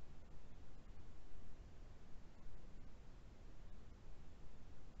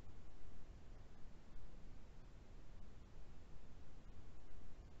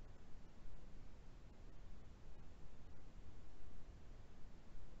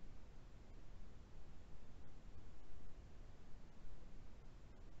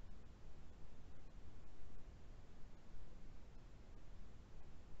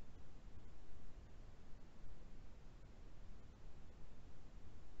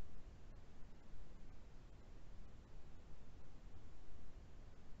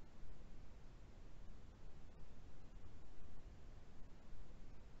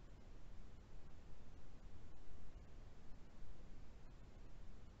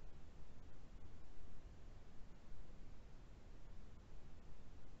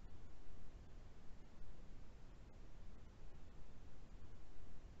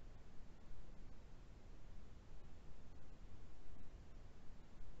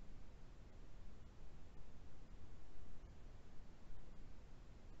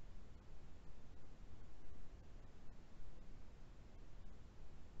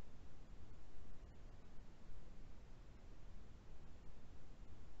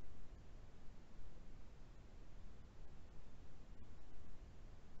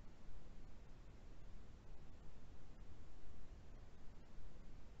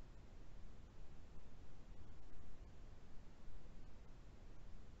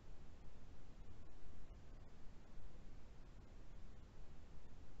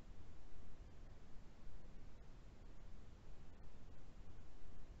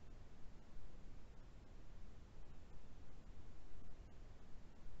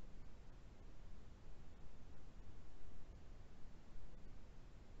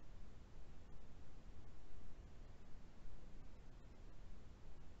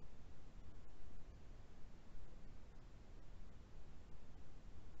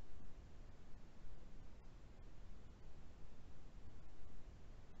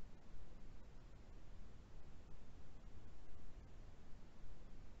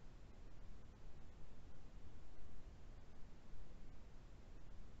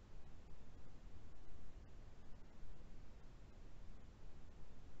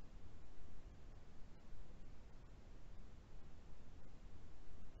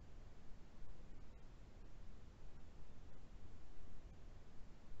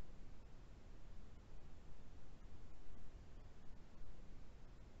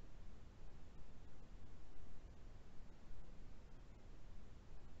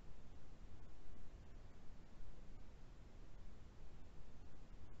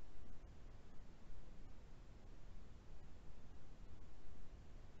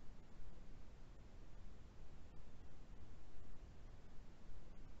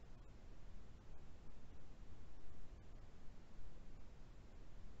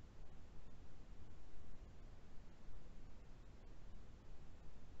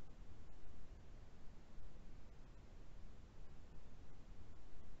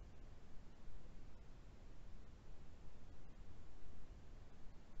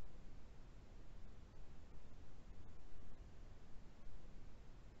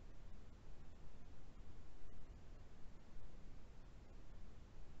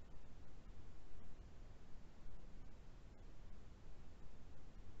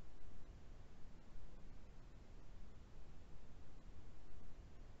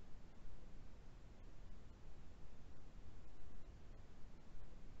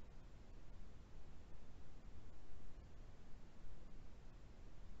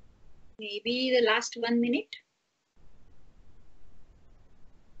 Maybe the last 1 minute.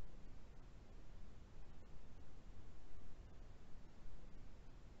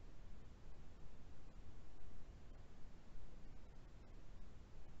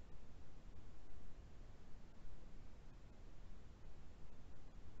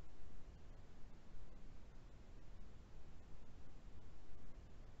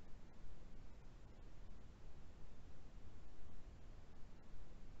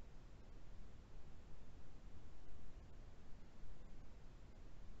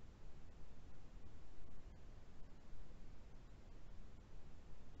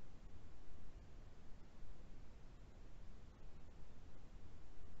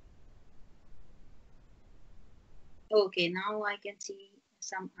 Okay, now I can see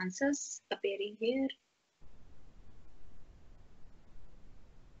some answers appearing here.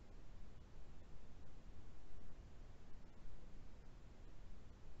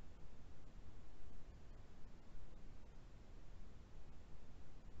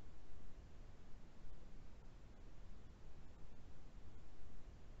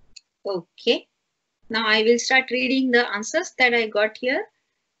 Okay, now I will start reading the answers that I got here.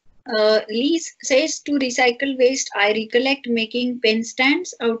 Lise says, to recycle waste, I recollect making pen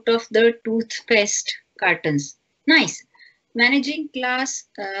stands out of the toothpaste cartons. Nice. Managing class,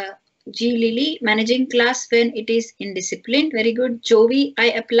 G. Lily, managing class when it is indisciplined. Very good. Jovi,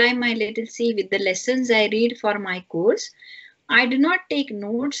 I apply my little C with the lessons I read for my course. I do not take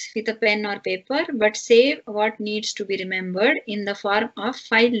notes with a pen or paper, but save what needs to be remembered in the form of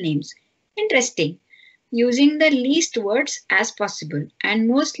file names. Interesting. Using the least words as possible and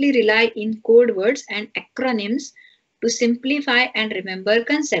mostly rely in code words and acronyms to simplify and remember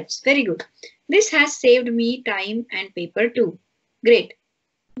concepts. Very good. This has saved me time and paper too. Great.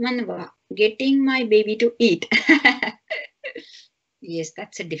 Manva, getting my baby to eat. Yes,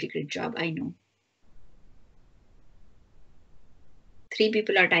 that's a difficult job, I know. 3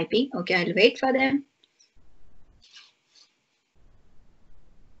 people are typing. Okay, I'll wait for them.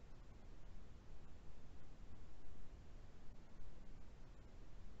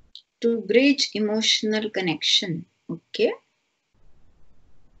 To bridge emotional connection. Okay.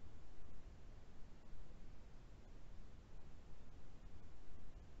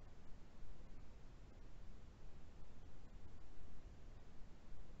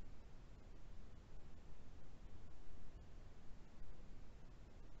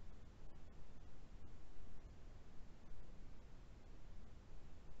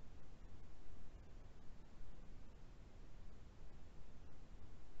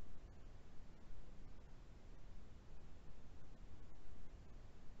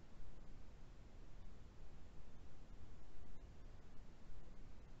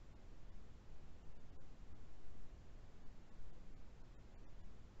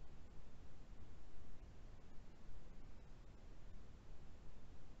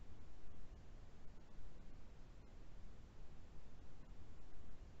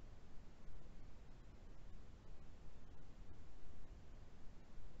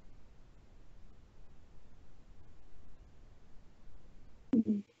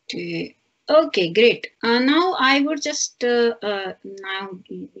 Okay, great. Now I would just now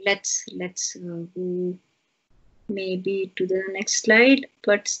let's go maybe to the next slide,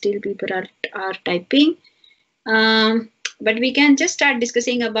 but still people are typing. But we can just start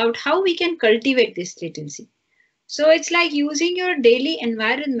discussing about how we can cultivate this literacy. So it's like using your daily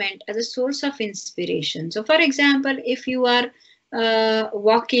environment as a source of inspiration. So for example, if you are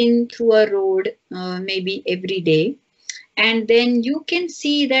walking through a road maybe every day, and then you can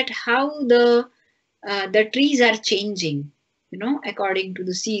see that how the trees are changing, you know, according to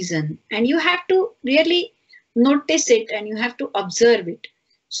the season, and you have to really notice it and you have to observe it.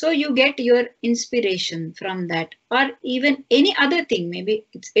 So you get your inspiration from that, or even any other thing. Maybe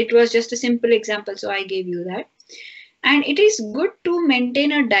it was just a simple example, so I gave you that. And it is good to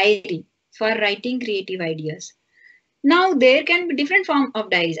maintain a diary for writing creative ideas. Now there can be different form of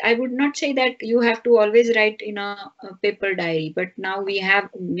diaries. I would not say that you have to always write in a paper diary, but now we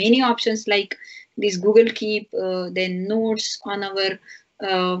have many options like this Google Keep, then notes on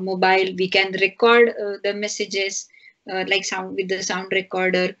our mobile. We can record the messages like sound with the sound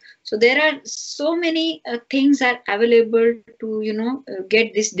recorder. So there are so many things are available to, you know,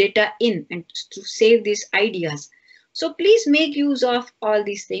 get this data in and to save these ideas. So please make use of all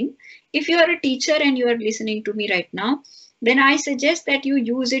these things. If you are a teacher and you are listening to me right now, then I suggest that you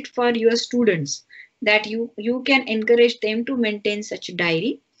use it for your students, that you can encourage them to maintain such a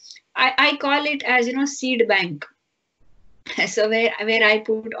diary. I call it as, you know, seed bank. So where I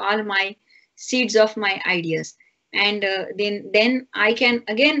put all my seeds of my ideas. and then I can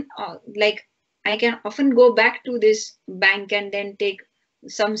again like I can often go back to this bank and then take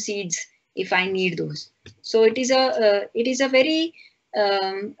some seeds if I need those. So it is a very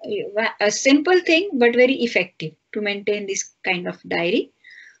a simple thing but very effective to maintain this kind of diary.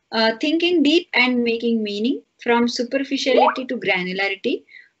 Thinking deep and making meaning from superficiality to granularity.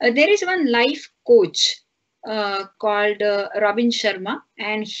 There is one life coach called Robin Sharma,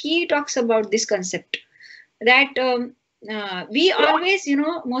 and he talks about this concept that we always,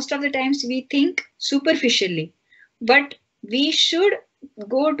 most of the times we think superficially, but we should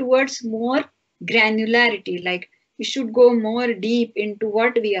go towards more granularity, like we should go more deep into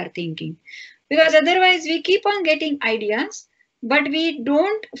what we are thinking, because otherwise we keep on getting ideas, but we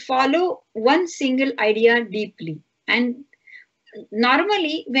don't follow one single idea deeply. And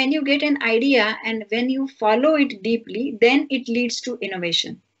normally when you get an idea and when you follow it deeply, then it leads to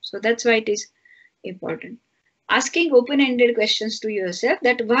innovation. So that's why it is important. Asking open-ended questions to yourself,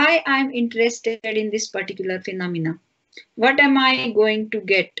 that why I'm interested in this particular phenomena, what am I going to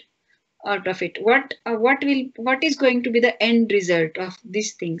get out of it, what is going to be the end result of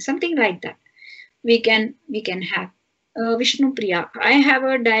this thing, something like that we can have. Vishnu Priya, I have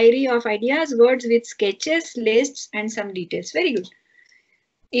a diary of ideas, words with sketches, lists, and some details. Very good.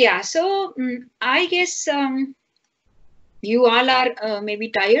 Yeah, so I guess you all are maybe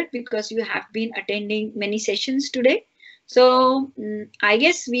tired because you have been attending many sessions today. So I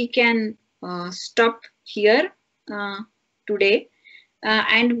guess we can stop here today,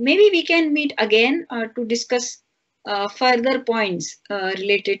 and maybe we can meet again to discuss further points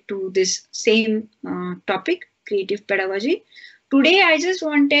related to this same topic, creative pedagogy. Today, I just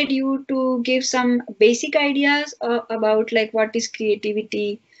wanted you to give some basic ideas about like what is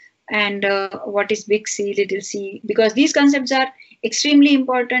creativity and what is big C, little c, because these concepts are extremely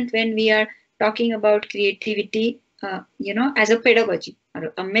important when we are talking about creativity, as a pedagogy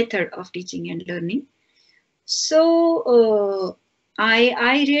or a method of teaching and learning. So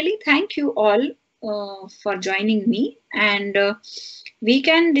I really thank you all for joining me, and we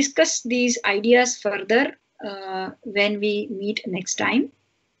can discuss these ideas further when we meet next time.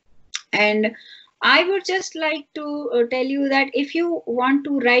 And I would just like to tell you that if you want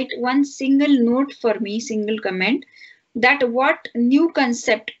to write one single note for me, single comment, that what new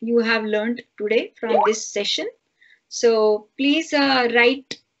concept you have learned today from this session. So please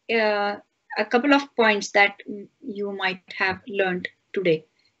write a couple of points that you might have learned today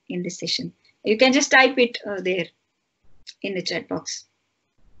in this session. You can just type it there in the chat box.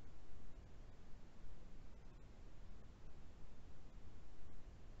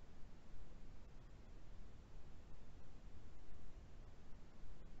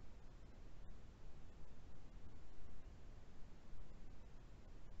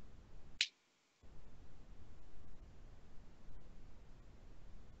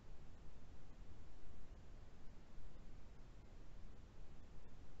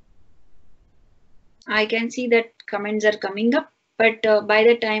 I can see that comments are coming up, but by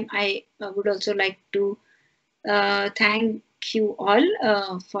the time I would also like to thank you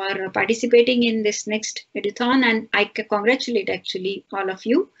all for participating in this next Eduthon, and I congratulate actually all of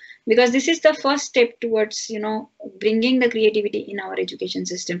you, because this is the first step towards bringing the creativity in our education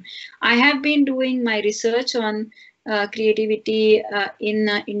system. I have been doing my research on creativity in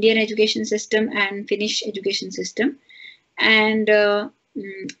Indian education system and Finnish education system, and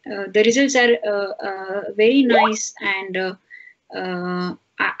the results are very nice, and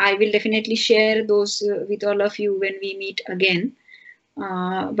I will definitely share those with all of you when we meet again.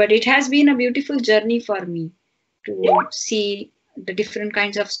 But it has been a beautiful journey for me to see the different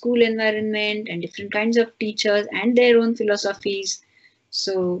kinds of school environment and different kinds of teachers and their own philosophies.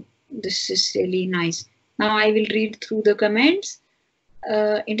 So this is really nice. Now I will read through the comments.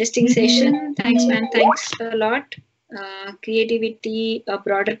 Interesting session. Thanks, man. Thanks a lot. Creativity, a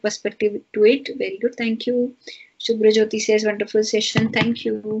broader perspective to it. Very good. Thank you. Shubhra Jyoti says, wonderful session. Thank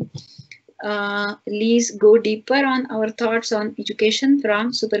you. Please go deeper on our thoughts on education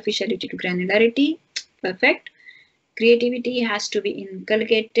from superficiality to granularity. Perfect. Creativity has to be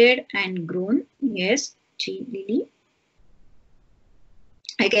inculcated and grown. Yes, G. Lily.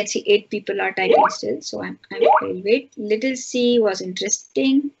 I can see 8 people are typing still, so I will wait. Little C was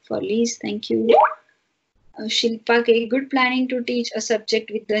interesting. For Liz, thank you. Shilpa K, good planning to teach a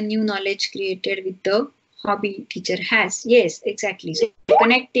subject with the new knowledge created with the hobby teacher has. Yes, exactly. So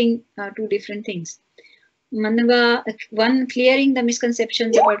connecting two different things. Manava, one clearing the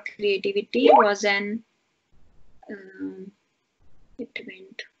misconceptions about creativity was an it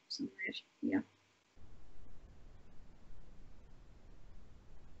went somewhere. Yeah.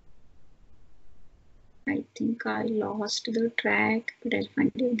 Right. think I lost the track, but I'll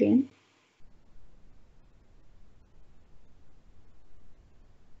find it again.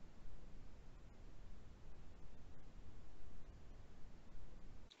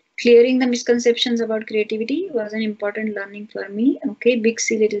 Clearing the misconceptions about creativity was an important learning for me. Okay, big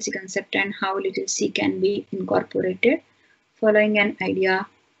C, little c concept and how little c can be incorporated. Following an idea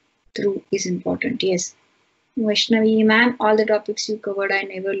through is important. Yes. Vaishnavi ma'am, all the topics you covered I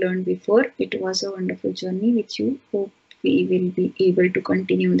never learned before. It was a wonderful journey with you. Hope we will be able to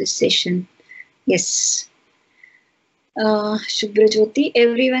continue this session. Yes. Shubhra Jyoti,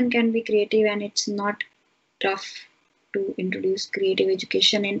 everyone can be creative and it's not tough to introduce creative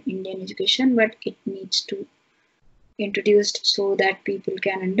education in Indian education, but it needs to be introduced so that people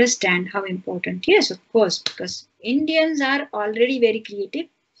can understand how important. Yes, of course, because Indians are already very creative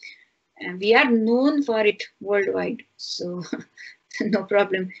and we are known for it worldwide. So no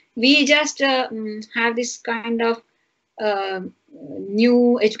problem. We just have this kind of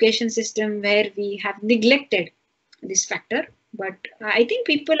new education system where we have neglected this factor, but I think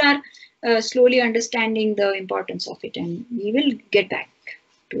people are slowly understanding the importance of it and we will get back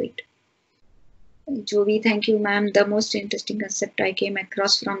to it. Jovi, thank you, ma'am. The most interesting concept I came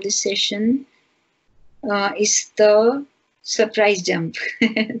across from this session is the surprise jump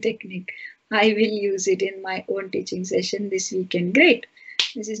technique. I will use it in my own teaching session this weekend. Great.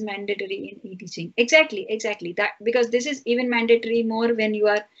 This is mandatory in e-teaching. Exactly. That because this is even mandatory more when you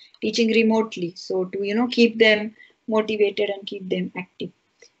are teaching remotely. So to keep them motivated and keep them active.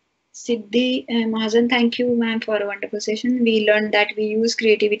 Siddhi Mahajan, thank you, ma'am, for a wonderful session. We learned that we use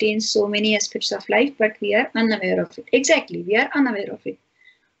creativity in so many aspects of life, but we are unaware of it. Exactly, we are unaware of it.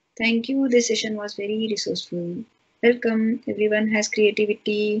 Thank you. This session was very resourceful. Welcome. Everyone has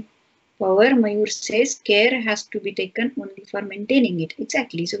creativity power. Mayur says care has to be taken only for maintaining it.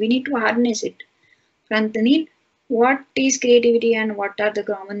 Exactly. So we need to harness it. Frantanil, what is creativity and what are the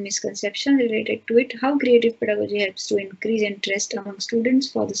common misconceptions related to it? How creative pedagogy helps to increase interest among students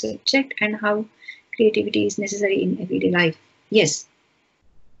for the subject and how creativity is necessary in everyday life? Yes.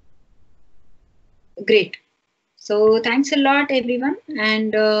 Great. So thanks a lot, everyone.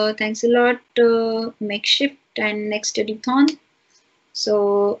 And thanks a lot, MakeShift and next Eduthon.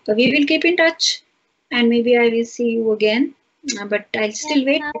 So we will keep in touch and maybe I will see you again. But I'll still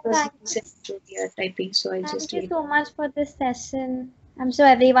wait because we are typing. So I'll just wait. Thank you so much for this session. I'm sure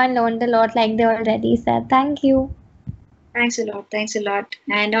everyone learned a lot like they already said. Thank you. Thanks a lot. Thanks a lot.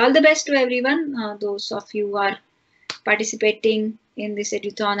 And all the best to everyone. Those of you who are participating in this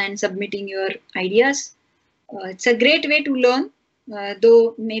Eduthon and submitting your ideas. It's a great way to learn,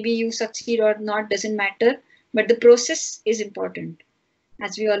 though maybe you succeed or not, doesn't matter. But the process is important,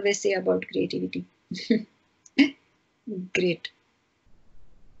 as we always say about creativity. Great.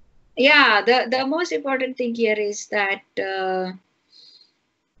 Yeah, the most important thing here is that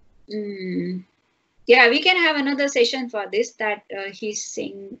yeah, we can have another session for this that he's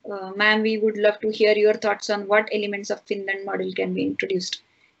saying, ma'am, we would love to hear your thoughts on what elements of Finland model can be introduced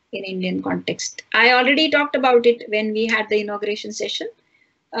in Indian context. I already talked about it when we had the inauguration session,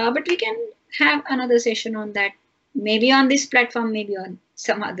 but we can have another session on that, maybe on this platform, maybe on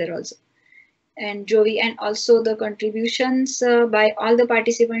some other also. And Jovi, and also the contributions by all the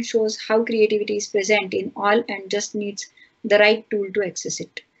participants shows how creativity is present in all and just needs the right tool to access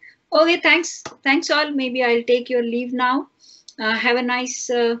it. Okay, thanks all. Maybe I'll take your leave now. Have a nice,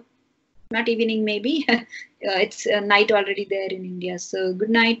 not evening maybe, it's night already there in India. So good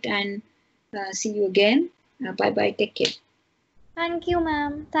night and see you again. Bye-bye, take care. Thank you,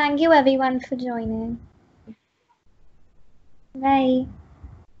 ma'am. Thank you everyone for joining. Bye.